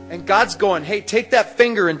 And God's going, hey, take that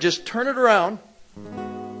finger and just turn it around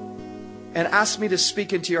and ask me to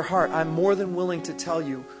speak into your heart. I'm more than willing to tell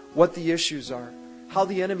you what the issues are, how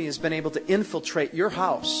the enemy has been able to infiltrate your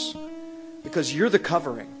house because you're the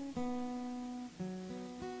covering.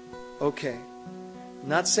 Okay. I'm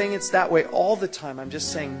not saying it's that way all the time. I'm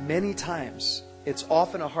just saying many times it's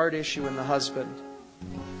often a hard issue in the husband.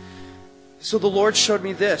 So the Lord showed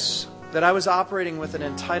me this, that I was operating with an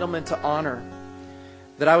entitlement to honor,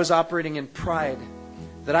 that I was operating in pride,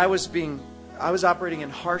 that I was operating in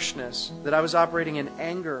harshness, that I was operating in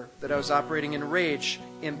anger, that I was operating in rage,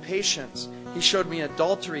 impatience. He showed me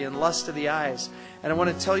adultery and lust of the eyes. And I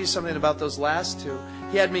want to tell you something about those last two.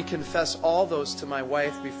 He had me confess all those to my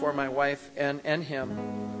wife before my wife and him.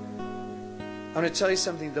 I want to tell you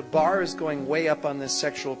something. The bar is going way up on this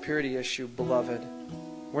sexual purity issue, beloved.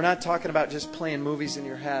 We're not talking about just playing movies in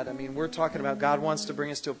your head. I mean, we're talking about God wants to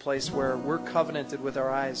bring us to a place where we're covenanted with our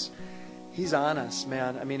eyes. He's on us,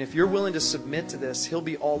 man. I mean, if you're willing to submit to this, He'll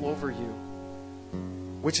be all over you.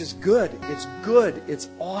 which is good. It's good. It's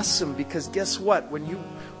awesome, because guess what?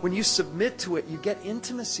 When you submit to it, you get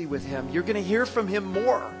intimacy with Him. You're going to hear from Him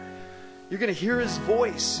more. You're going to hear His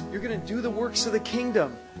voice. You're going to do the works of the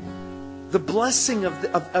kingdom. The blessing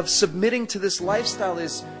of submitting to this lifestyle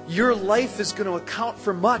is your life is going to account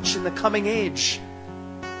for much in the coming age.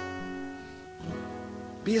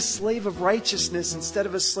 Be a slave of righteousness instead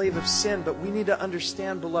of a slave of sin. But we need to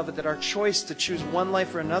understand, beloved, that our choice to choose one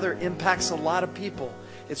life or another impacts a lot of people.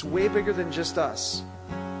 It's way bigger than just us.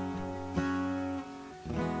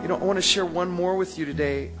 You know, I want to share one more with you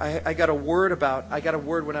today. I got a word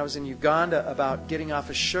when I was in Uganda about getting off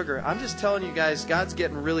of sugar. I'm just telling you guys, God's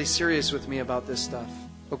getting really serious with me about this stuff.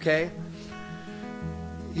 Okay?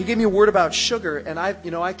 He gave me a word about sugar, and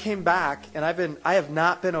I came back, and I have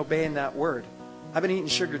not been obeying that word. I've been eating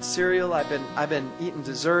sugared cereal. I've been eating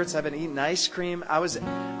desserts. I've been eating ice cream.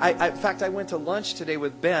 In fact, I went to lunch today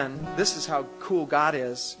with Ben. This is how cool God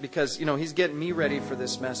is, because He's getting me ready for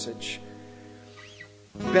this message.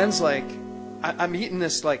 Ben's like, I'm eating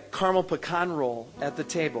this like caramel pecan roll at the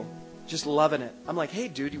table, just loving it. I'm like, hey,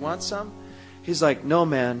 dude, you want some? He's like, no,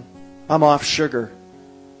 man, I'm off sugar.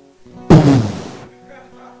 I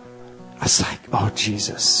was like, oh,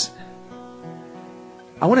 Jesus.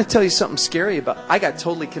 I want to tell you something scary about it. I got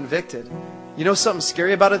totally convicted. You know something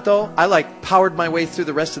scary about it, though? I powered my way through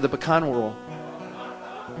the rest of the pecan roll.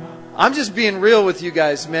 I'm just being real with you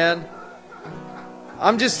guys, man.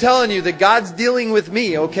 I'm just telling you that God's dealing with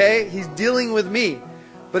me, okay? He's dealing with me.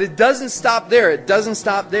 But it doesn't stop there. It doesn't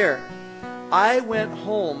stop there. I went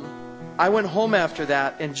home after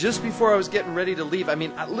that, and just before I was getting ready to leave, I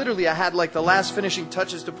had like the last finishing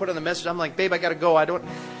touches to put on the message. I'm like, babe, I got to go.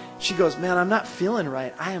 She goes, man, I'm not feeling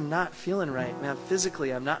right. I am not feeling right, man.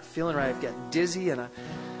 Physically, I'm not feeling right. I've got dizzy, and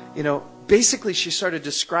basically she started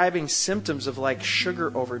describing symptoms of like sugar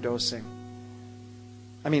overdosing.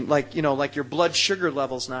 Like your blood sugar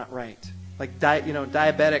level's not right. Like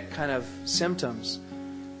diabetic kind of symptoms.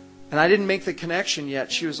 And I didn't make the connection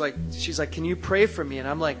yet. She's like, can you pray for me? And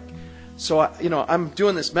I'm like, I'm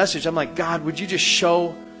doing this message. I'm like, God, would you just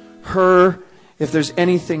show her if there's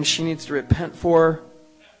anything she needs to repent for?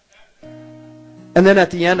 And then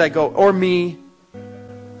at the end I go, or me.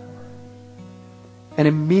 And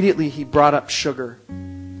immediately he brought up sugar.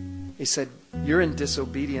 He said, you're in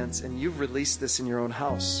disobedience and you've released this in your own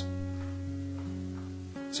house.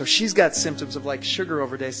 So she's got symptoms of like sugar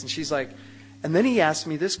overdose, and she's like, and then he asked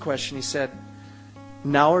me this question. He said,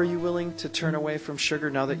 now are you willing to turn away from sugar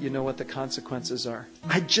now that you know what the consequences are?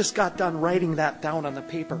 I just got done writing that down on the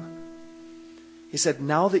paper. He said,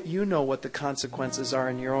 now that you know what the consequences are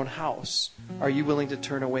in your own house, are you willing to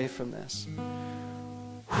turn away from this?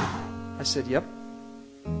 I said, yep.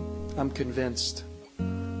 I'm convinced.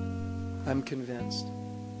 I'm convinced.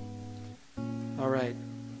 All right.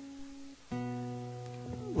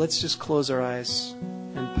 Let's just close our eyes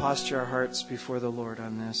and posture our hearts before the Lord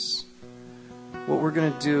on this. What we're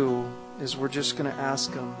going to do is we're just going to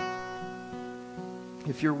ask Him,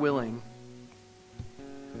 if you're willing,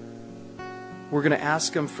 we're going to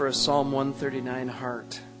ask Him for a Psalm 139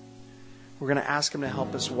 heart. We're going to ask Him to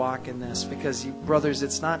help us walk in this, because, brothers,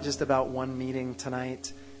 it's not just about one meeting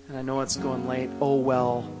tonight, and I know it's going late. Oh,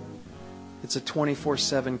 well. It's a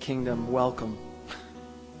 24/7 kingdom. Welcome.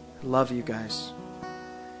 I love you guys.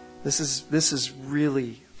 This is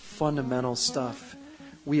really fundamental stuff.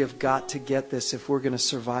 We have got to get this if we're going to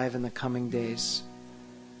survive in the coming days.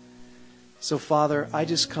 So, Father, I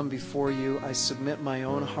just come before you. I submit my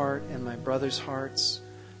own heart and my brother's hearts.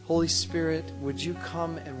 Holy Spirit, would you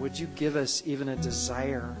come and would you give us even a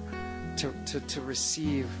desire to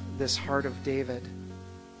receive this heart of David?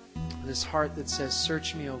 This heart that says,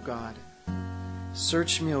 search me, O God.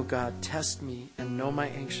 Search me, O God. Test me and know my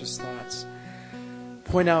anxious thoughts.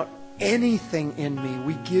 Point out anything in me.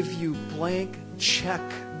 We give you blank check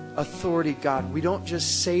authority, God. We don't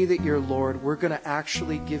just say that you're Lord. We're going to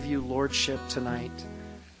actually give you lordship tonight.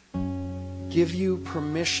 Give you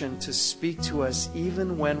permission to speak to us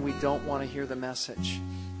even when we don't want to hear the message.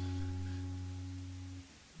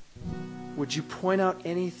 Would you point out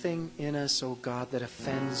anything in us, O God, that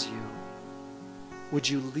offends you? Would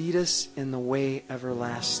you lead us in the way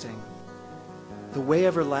everlasting? The way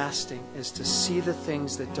everlasting is to see the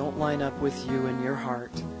things that don't line up with you in your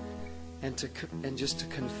heart, and just to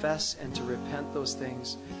confess and to repent those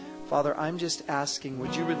things. Father, I'm just asking,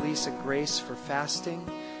 would you release a grace for fasting?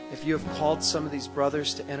 If you have called some of these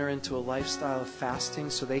brothers to enter into a lifestyle of fasting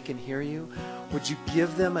so they can hear you, would you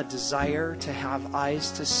give them a desire to have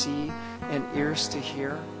eyes to see and ears to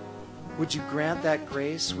hear? Would you grant that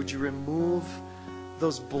grace? Would you remove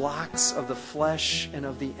those blocks of the flesh and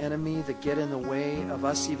of the enemy that get in the way of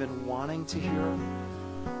us even wanting to hear.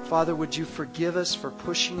 Father, would you forgive us for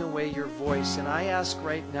pushing away your voice? And I ask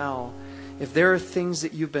right now, if there are things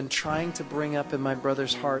that you've been trying to bring up in my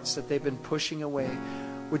brothers' hearts that they've been pushing away,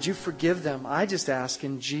 would you forgive them? I just ask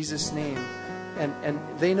in Jesus' name. And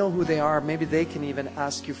they know who they are. Maybe they can even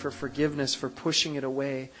ask you for forgiveness for pushing it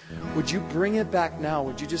away. Would you bring it back now?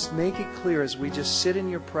 Would you just make it clear as we just sit in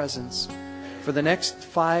your presence for the next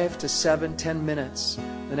 5 to 7, 10 minutes,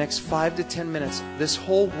 the next 5 to 10 minutes? This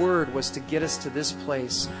whole word was to get us to this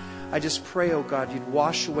place. I just pray, oh God, you'd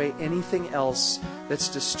wash away anything else that's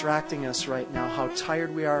distracting us right now, how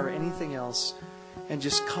tired we are or anything else, and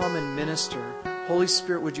just come and minister. Holy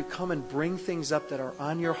Spirit, would you come and bring things up that are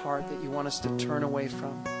on your heart that you want us to turn away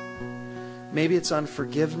from? Maybe it's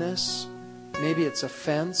unforgiveness. Maybe it's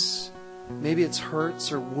offense. Maybe it's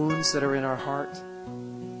hurts or wounds that are in our heart.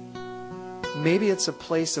 Maybe it's a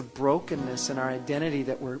place of brokenness in our identity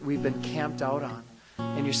that we've been camped out on.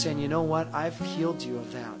 And you're saying, you know what? I've healed you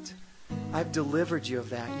of that. I've delivered you of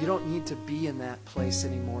that. You don't need to be in that place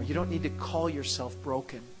anymore. You don't need to call yourself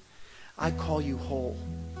broken. I call you whole.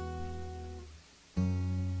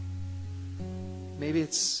 Maybe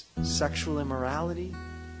it's sexual immorality.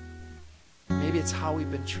 Maybe it's how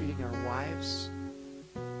we've been treating our wives,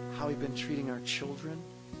 how we've been treating our children.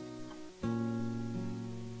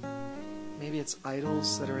 Maybe it's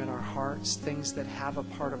idols that are in our hearts, things that have a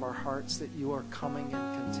part of our hearts that you are coming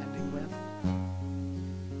and contending with.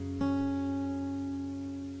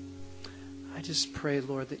 I just pray,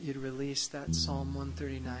 Lord, that you'd release that Psalm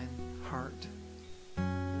 139 heart.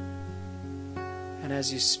 And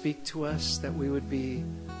as you speak to us, that we would be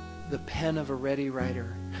the pen of a ready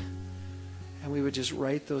writer. And we would just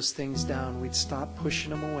write those things down. We'd stop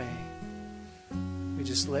pushing them away. We'd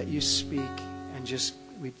just let you speak and just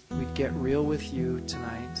we'd get real with you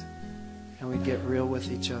tonight. And we'd get real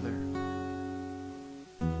with each other.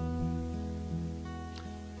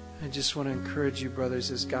 I just want to encourage you,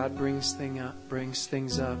 brothers, as God brings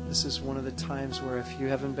things up. This is one of the times where if you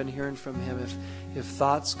haven't been hearing from Him, if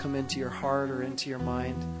thoughts come into your heart or into your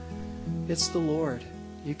mind, it's the Lord.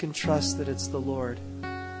 You can trust that it's the Lord.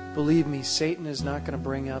 Believe me, Satan is not going to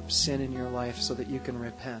bring up sin in your life so that you can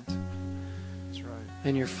repent. That's right.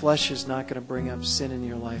 And your flesh is not going to bring up sin in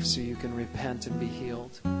your life so you can repent and be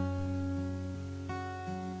healed.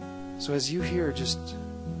 So as you hear, just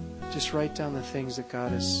write down the things that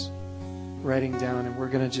God is writing down, and we're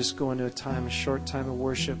going to just go into a short time of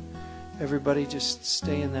worship. Everybody just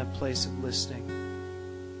stay in that place of listening.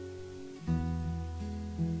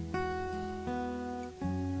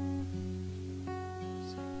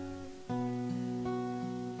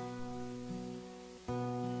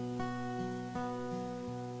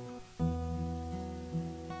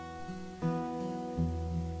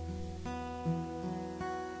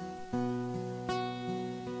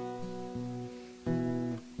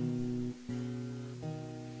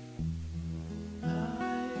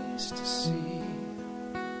 To see,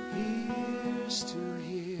 ears to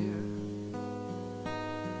hear.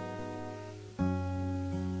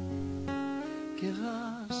 Give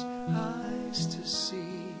us eyes to see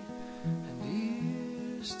and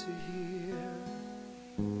ears to hear.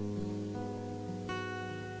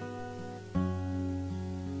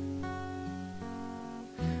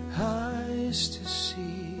 Eyes to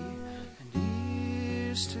see and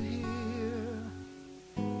ears to hear.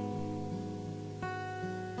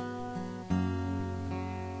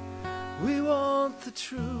 We want the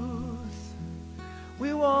truth.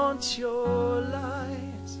 We want your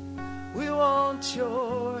light. We want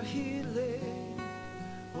your healing.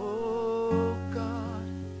 Oh God,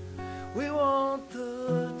 we want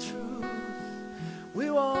the truth.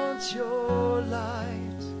 We want your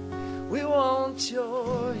light. We want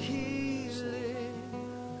your healing.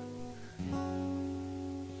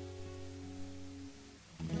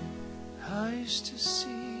 Eyes to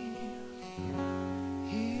see,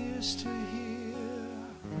 to hear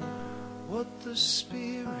what the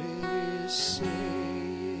Spirit is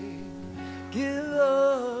saying. Give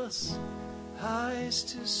us eyes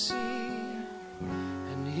to see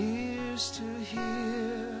and ears to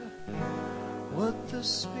hear what the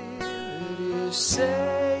Spirit is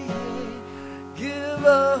saying. Give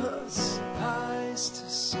us eyes to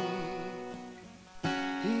see,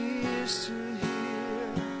 ears to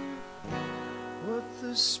hear what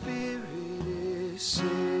the Spirit is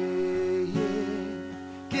saying.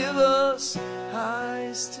 Give us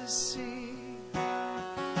eyes to see,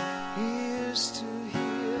 ears to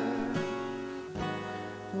hear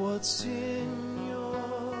what's in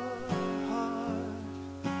your heart.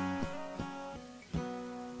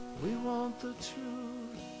 We want the truth.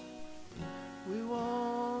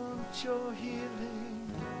 your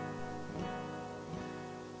healing.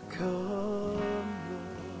 Come,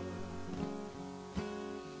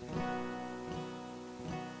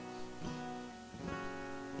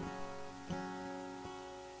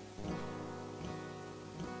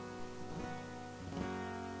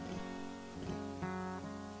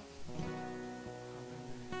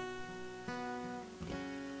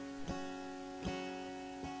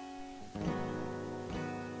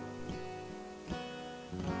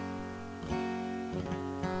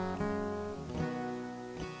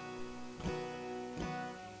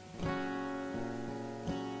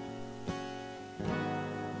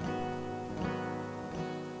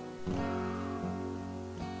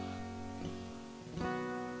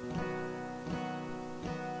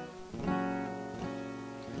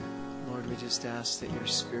 Lord. We just ask that your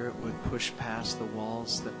Spirit would push past the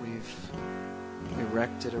walls that we've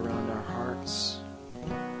erected around our hearts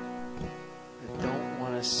that don't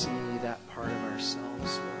want to see that part of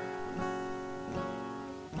ourselves, Lord.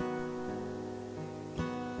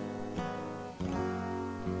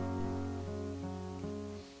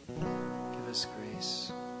 Give us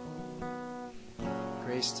grace.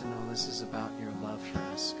 Grace to know this is about your love for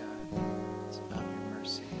us, God. It's about your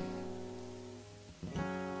mercy.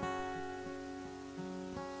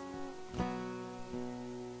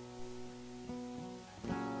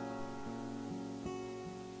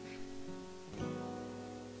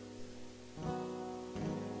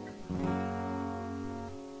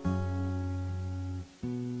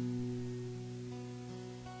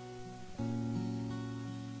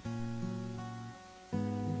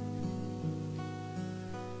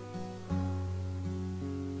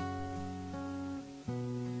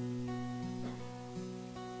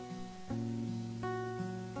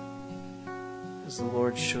 As the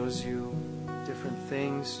Lord shows you different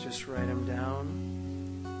things, just write them down.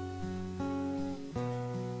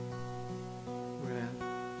 We're going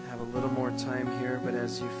to have a little more time here, but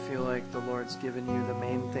as you feel like the Lord's given you the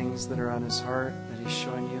main things that are on His heart, that He's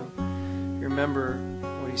showing you, remember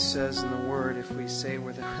what He says in the Word. If we say we're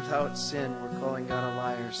without sin, we're calling God a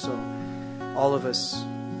liar. So all of us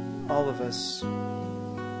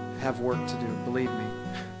have work to do, believe me.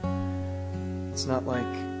 It's not like,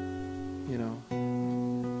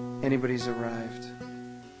 anybody's arrived.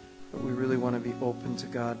 But we really want to be open to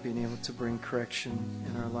God being able to bring correction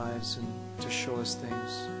in our lives and to show us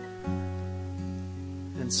things.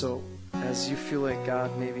 And so as you feel like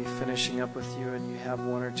God may be finishing up with you and you have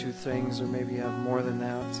one or two things, or maybe you have more than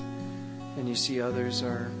that, and you see others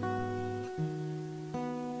are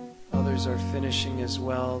finishing as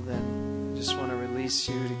well, then I just want to release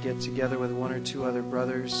you to get together with one or two other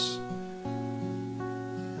brothers.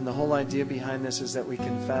 And the whole idea behind this is that we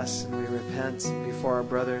confess and we repent before our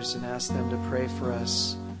brothers and ask them to pray for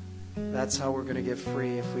us. That's how we're going to get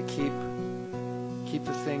free. If we keep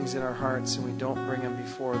the things in our hearts and we don't bring them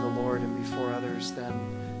before the Lord and before others, then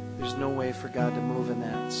there's no way for God to move in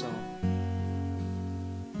that. So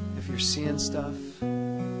if you're seeing stuff,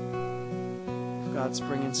 if God's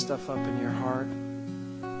bringing stuff up in your heart,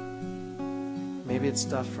 maybe it's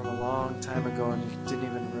stuff from a long time ago and you didn't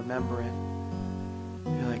even remember it.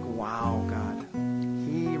 You're like, wow, God.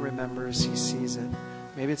 He remembers, He sees it.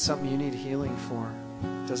 Maybe it's something you need healing for.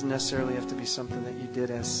 It doesn't necessarily have to be something that you did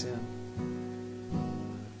as sin.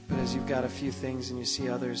 But as you've got a few things and you see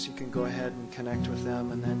others, you can go ahead and connect with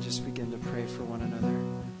them and then just begin to pray for one another.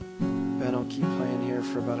 Ben will keep playing here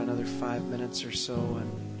for about another 5 minutes or so,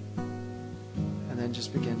 and then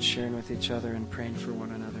just begin sharing with each other and praying for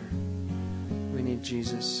one another. We need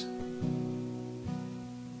Jesus.